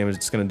is how much damage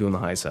it's gonna do on the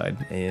high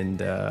side.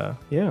 And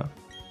yeah.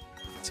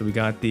 So we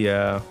got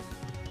the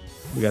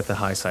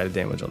high side of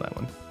damage on that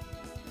one.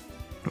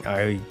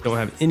 I don't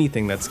have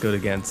anything that's good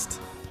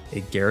against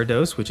a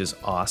Gyarados, which is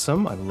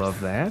awesome. I love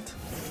that.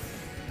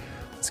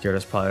 This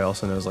Gyarados probably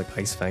also knows like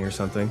Ice Fang or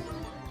something.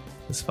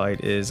 This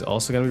fight is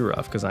also going to be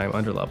rough because I am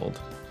underleveled.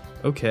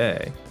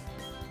 Okay.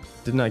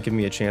 Did not give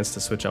me a chance to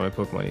switch out my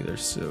Pokemon either,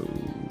 so...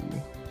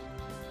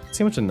 Let's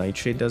see how much a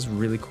Nightshade does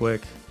really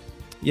quick.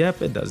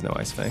 Yep, it does know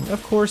Ice Fang.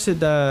 Of course it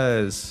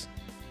does!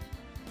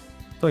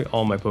 I feel like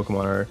all my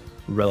Pokemon are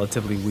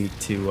relatively weak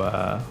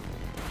to,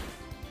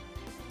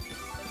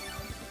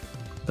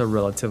 they're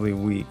relatively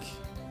weak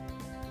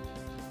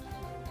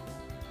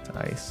to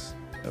ice.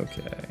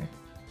 Okay.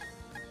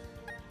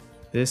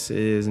 This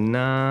is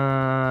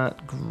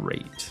not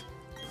great.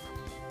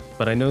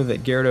 But I know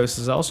that Gyarados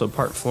is also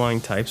part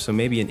flying type, so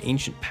maybe an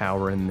ancient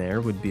power in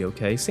there would be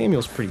okay.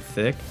 Samuel's pretty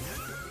thick.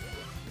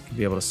 Could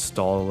be able to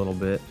stall a little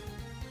bit.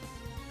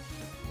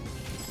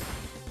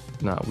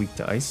 Not weak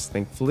to ice,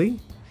 thankfully.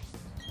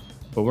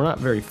 But we're not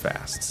very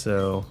fast,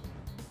 so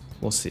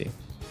we'll see.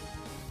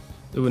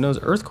 Ooh, it knows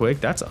Earthquake.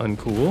 That's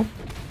uncool.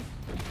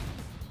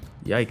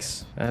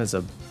 Yikes. That is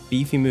a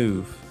beefy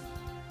move.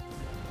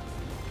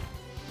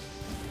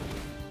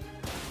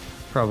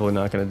 Probably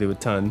not going to do a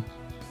ton.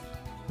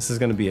 This is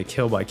going to be a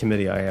kill by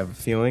committee, I have a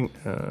feeling.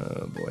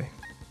 Oh, boy.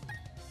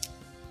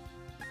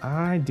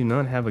 I do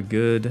not have a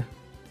good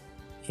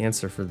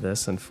answer for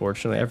this,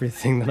 unfortunately.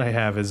 Everything that I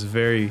have is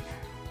very,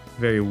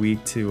 very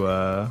weak to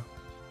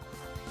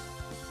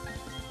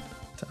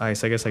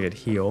ice. I guess I could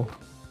heal.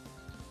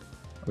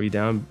 Are we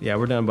down? Yeah,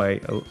 we're down by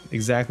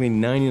exactly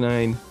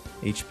 99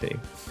 HP.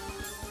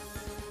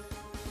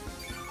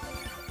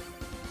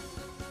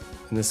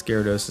 And this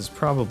Gyarados is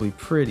probably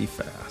pretty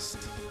fast.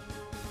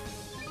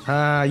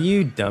 Ah,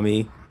 you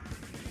dummy.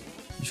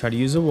 You tried to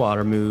use a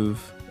water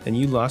move, and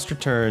you lost your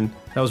turn.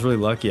 That was really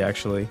lucky,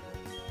 actually.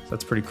 So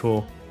that's pretty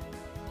cool.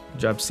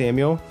 Good job,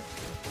 Samuel.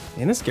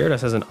 And this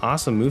Gyarados has an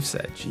awesome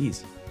moveset.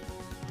 Jeez.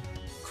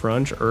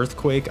 Crunch,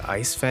 Earthquake,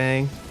 Ice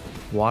Fang,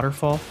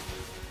 Waterfall.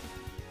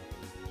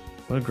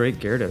 What a great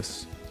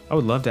Gyarados. I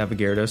would love to have a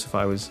Gyarados if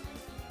I was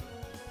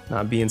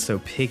not being so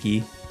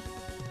picky.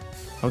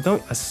 Oh,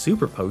 don't, a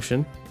Super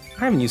Potion?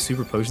 I haven't used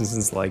Super Potion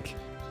since like,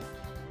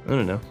 I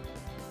don't know.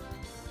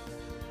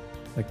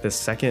 Like the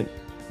second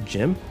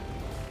gym?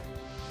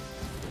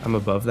 I'm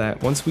above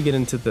that. Once we get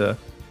into the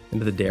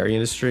dairy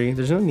industry,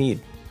 there's no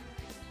need.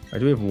 I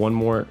do have one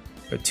more,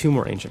 two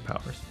more ancient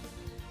powers.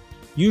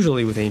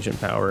 Usually with ancient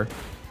power,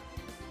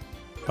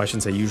 I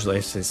shouldn't say usually, I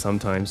should say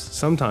sometimes.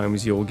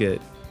 Sometimes you'll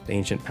get the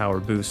ancient power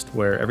boost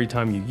where every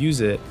time you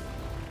use it,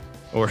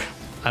 or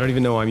I don't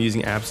even know why I'm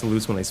using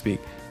absolutes when I speak.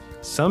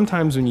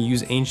 Sometimes when you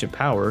use ancient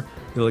power,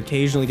 you'll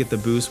occasionally get the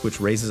boost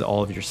which raises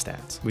all of your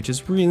stats, which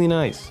is really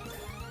nice.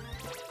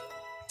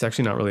 It's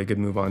actually not really a good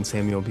move on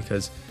Samuel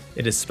because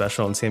it is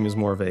special and Samuel's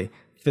more of a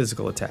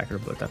physical attacker,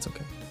 but that's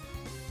okay.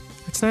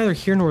 It's neither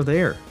here nor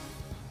there.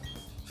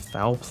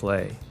 Foul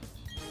play.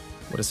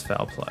 What is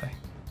foul play?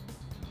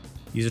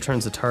 User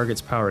turns the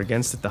target's power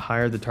against it. The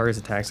higher the target's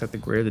attack stat, the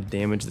greater the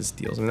damage this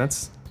deals. I mean,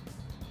 that's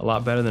a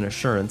lot better than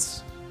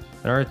Assurance.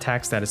 And our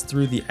attack stat is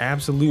through the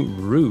absolute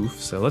roof,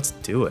 so let's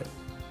do it.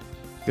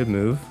 Good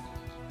move.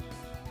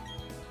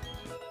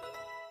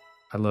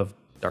 I love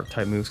dark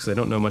type moves because I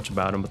don't know much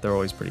about them, but they're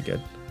always pretty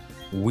good.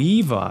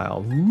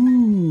 Weavile.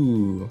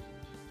 Ooh.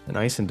 An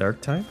ice and dark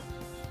type.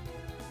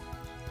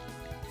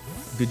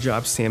 Good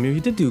job, Samuel. You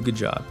did do a good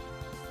job.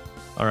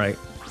 Alright.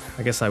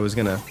 I guess I was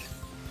gonna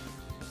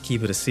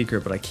keep it a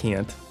secret, but I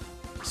can't.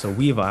 So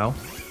Weavile,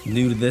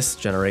 new to this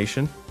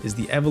generation, is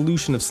the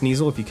evolution of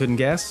Sneasel, if you couldn't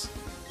guess.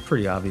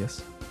 Pretty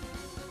obvious.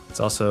 It's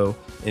also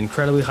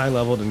incredibly high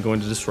leveled and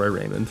going to destroy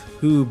Raymond.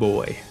 Ooh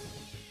boy.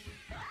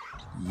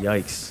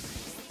 Yikes.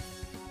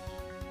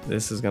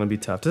 This is gonna be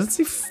tough. Does it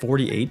say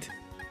 48?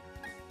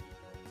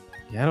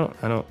 Yeah,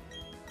 I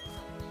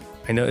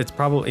know it's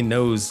probably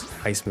knows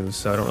ice moves,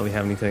 so I don't really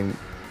have anything.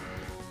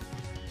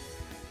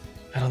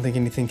 I don't think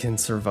anything can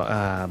survive.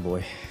 Ah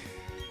boy.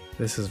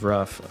 This is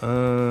rough.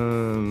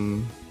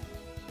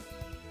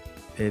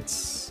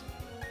 It's...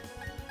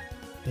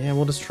 Yeah,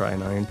 we'll just try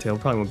an Iron Tail.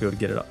 Probably won't be able to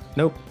get it up.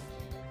 Nope.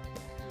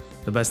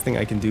 The best thing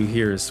I can do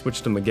here is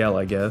switch to Miguel,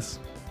 I guess.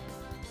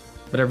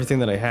 But everything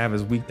that I have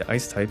is weak to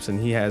ice types, and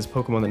he has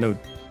Pokemon that know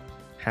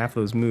half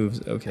those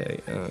moves.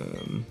 Okay,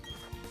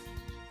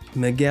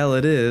 Miguel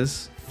it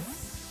is.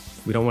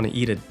 We don't want to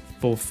eat a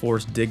full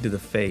force dig to the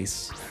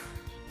face.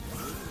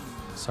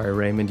 Sorry,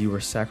 Raymond, you were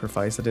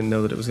sacrificed. I didn't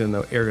know that it was going to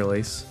know Aerial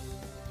Ace.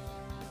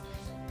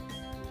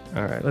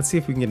 Alright, let's see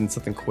if we can get in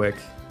something quick.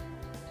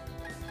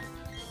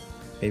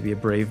 Maybe a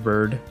Brave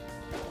Bird.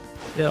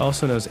 It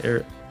also knows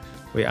air.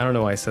 Wait, I don't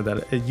know why I said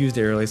that. It used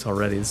Aerial Ace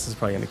already. This is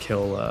probably gonna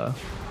kill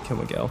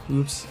kill Miguel.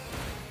 Oops.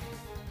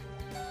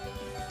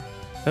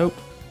 Nope.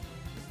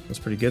 That's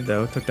pretty good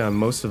though. Took down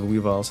most of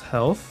Weavol's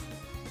health.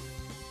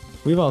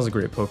 Weavol's a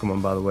great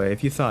Pokemon, by the way.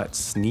 If you thought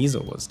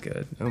Sneasel was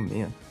good. Oh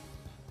man.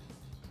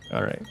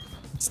 Alright.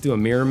 Let's do a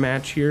mirror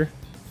match here.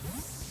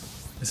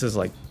 This is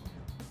like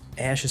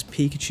Ash's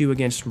Pikachu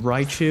against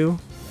Raichu.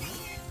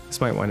 This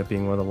might wind up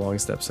being one of the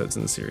longest episodes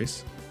in the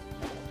series.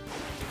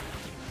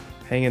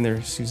 Hang in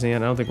there,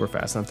 Suzanne. I don't think we're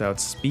fast enough to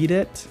outspeed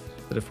it.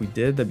 But if we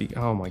did, that'd be...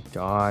 Oh my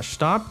gosh.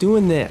 Stop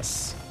doing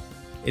this.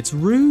 It's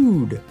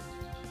rude.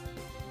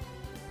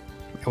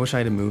 I wish I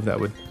had a move that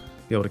would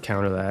be able to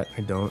counter that.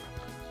 I don't.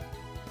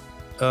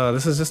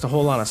 This is just a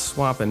whole lot of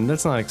swapping.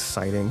 That's not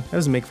exciting. That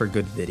doesn't make for a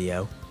good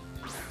video.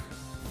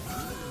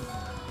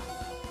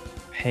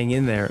 Hang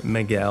in there,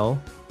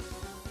 Miguel.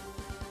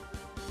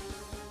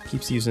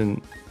 Keeps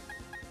using...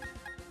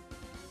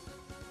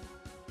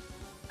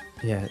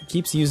 Yeah, it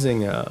keeps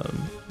using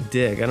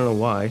Dig. I don't know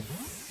why.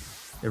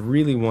 It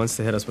really wants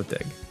to hit us with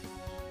Dig.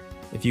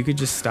 If you could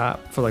just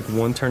stop for like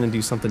one turn and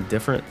do something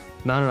different,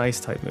 not an ice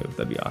type move,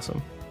 that'd be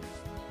awesome.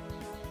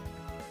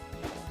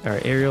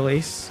 Alright, Aerial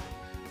Ace.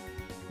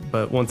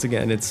 But once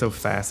again, it's so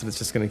fast that it's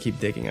just going to keep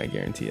digging, I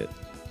guarantee it.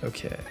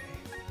 Okay.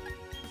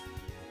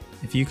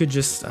 If you could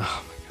just... Oh my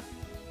god.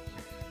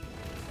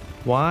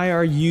 Why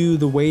are you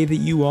the way that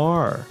you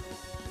are?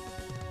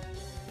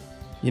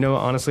 You know,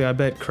 honestly, I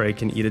bet Craig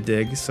can eat a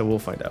dig, so we'll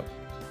find out.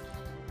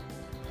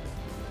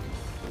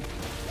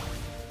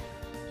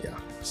 Yeah,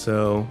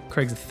 so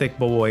Craig's a thick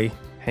boy,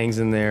 hangs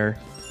in there,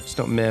 just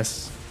don't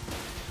miss.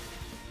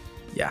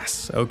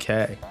 Yes,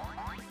 okay.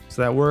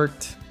 So that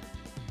worked.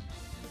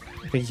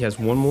 I think he has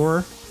one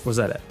more. Was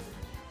that it?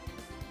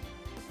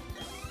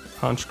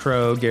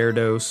 Honchkrow,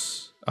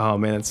 Gyarados. Oh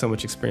man, that's so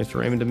much experience for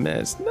Raymond to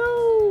miss.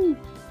 No!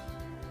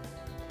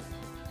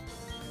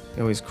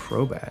 Oh, he's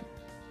Crobat.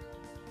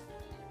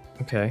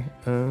 Okay.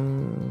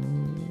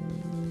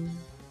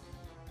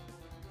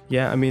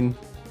 Yeah, I mean,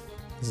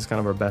 this is kind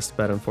of our best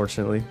bet,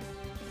 unfortunately.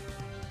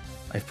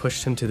 I've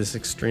pushed him to this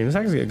extreme. It's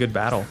actually a good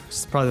battle. This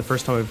is probably the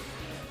first time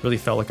I've really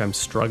felt like I'm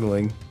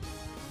struggling.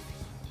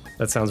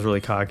 That sounds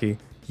really cocky.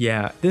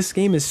 Yeah, this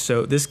game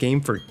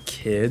for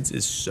kids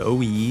is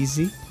so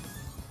easy.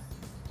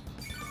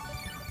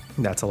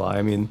 That's a lie.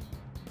 I mean,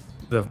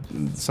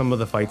 some of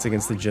the fights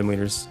against the gym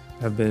leaders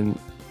have been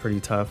pretty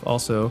tough.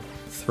 Also,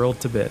 thrilled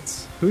to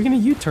bits. Who are you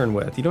gonna U-turn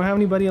with? You don't have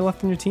anybody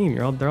left on your team.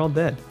 They're all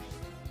dead.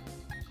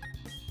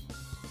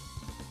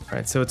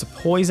 Alright, so it's a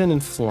poison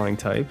and flying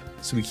type.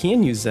 So we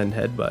can use Zen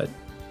Headbutt.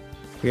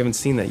 We haven't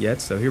seen that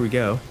yet, so here we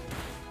go.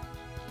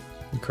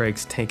 And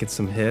Craig's tanking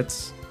some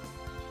hits.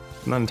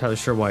 I'm not entirely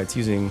sure why it's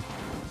using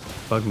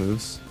bug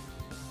moves.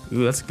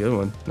 Ooh, that's a good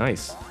one.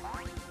 Nice.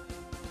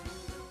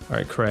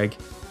 Alright, Craig.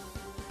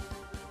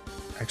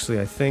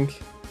 Actually, I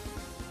think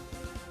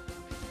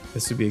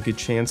this would be a good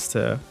chance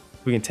to...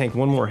 If we can tank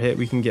one more hit,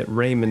 we can get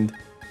Raymond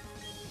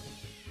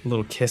a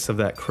little kiss of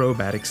that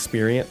Crobat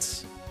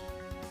experience.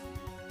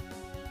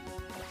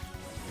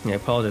 Yeah, I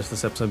apologize for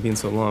this episode being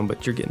so long,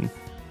 but you're getting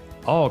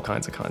all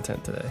kinds of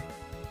content today.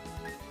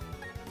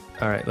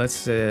 Alright, let's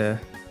see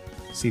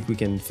if we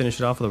can finish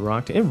it off with a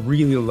rock. It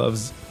really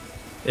loves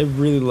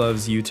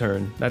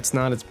U-turn. That's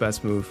not its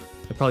best move.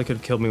 It probably could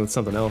have killed me with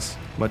something else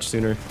much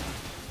sooner.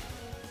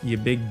 You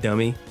big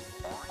dummy.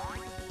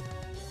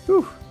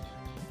 Whew.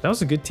 That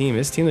was a good team.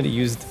 His team that he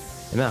used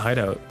in that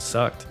hideout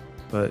sucked,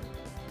 but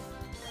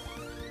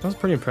that was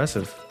pretty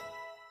impressive.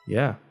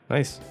 Yeah,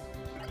 nice.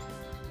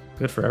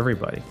 Good for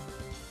everybody.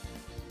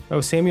 Oh,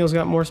 Samuel's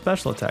got more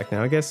special attack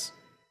now. I guess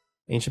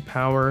Ancient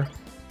Power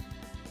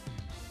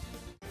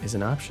is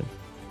an option.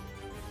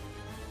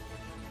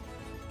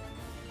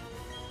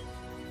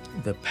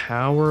 The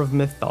power of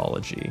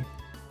mythology.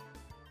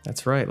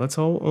 That's right. Let's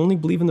all only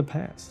believe in the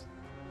past.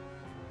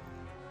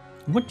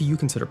 What do you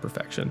consider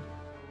perfection?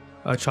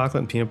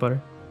 Chocolate and peanut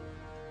butter.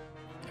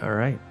 All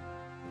right.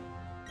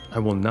 I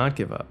will not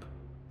give up.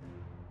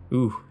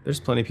 Ooh, there's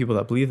plenty of people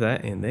that believe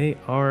that, and they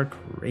are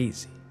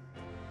crazy.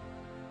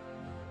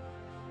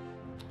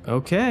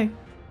 Okay.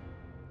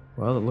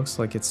 Well, it looks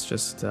like it's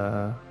just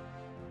us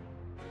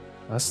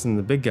and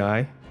the big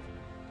guy.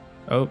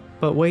 Oh,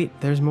 but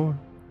wait, there's more.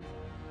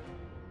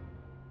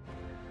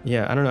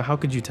 Yeah, I don't know. How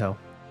could you tell?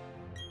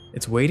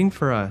 It's waiting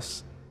for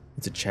us.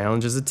 It's a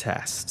challenge as a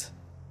test.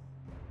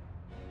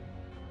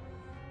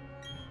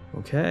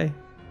 Okay.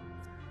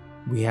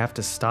 We have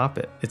to stop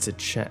it. It's a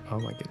oh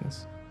my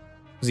goodness.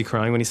 Was he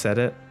crying when he said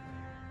it?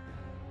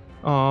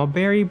 Aw,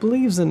 Barry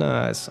believes in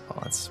us. Oh,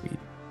 that's sweet.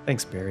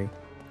 Thanks, Barry.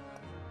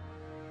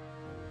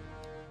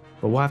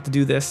 But we'll have to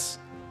do this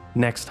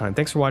next time.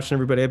 Thanks for watching,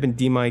 everybody. I've been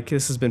DMic.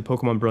 This has been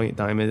Pokemon Brilliant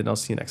Diamond, and I'll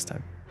see you next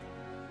time.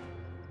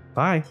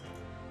 Bye.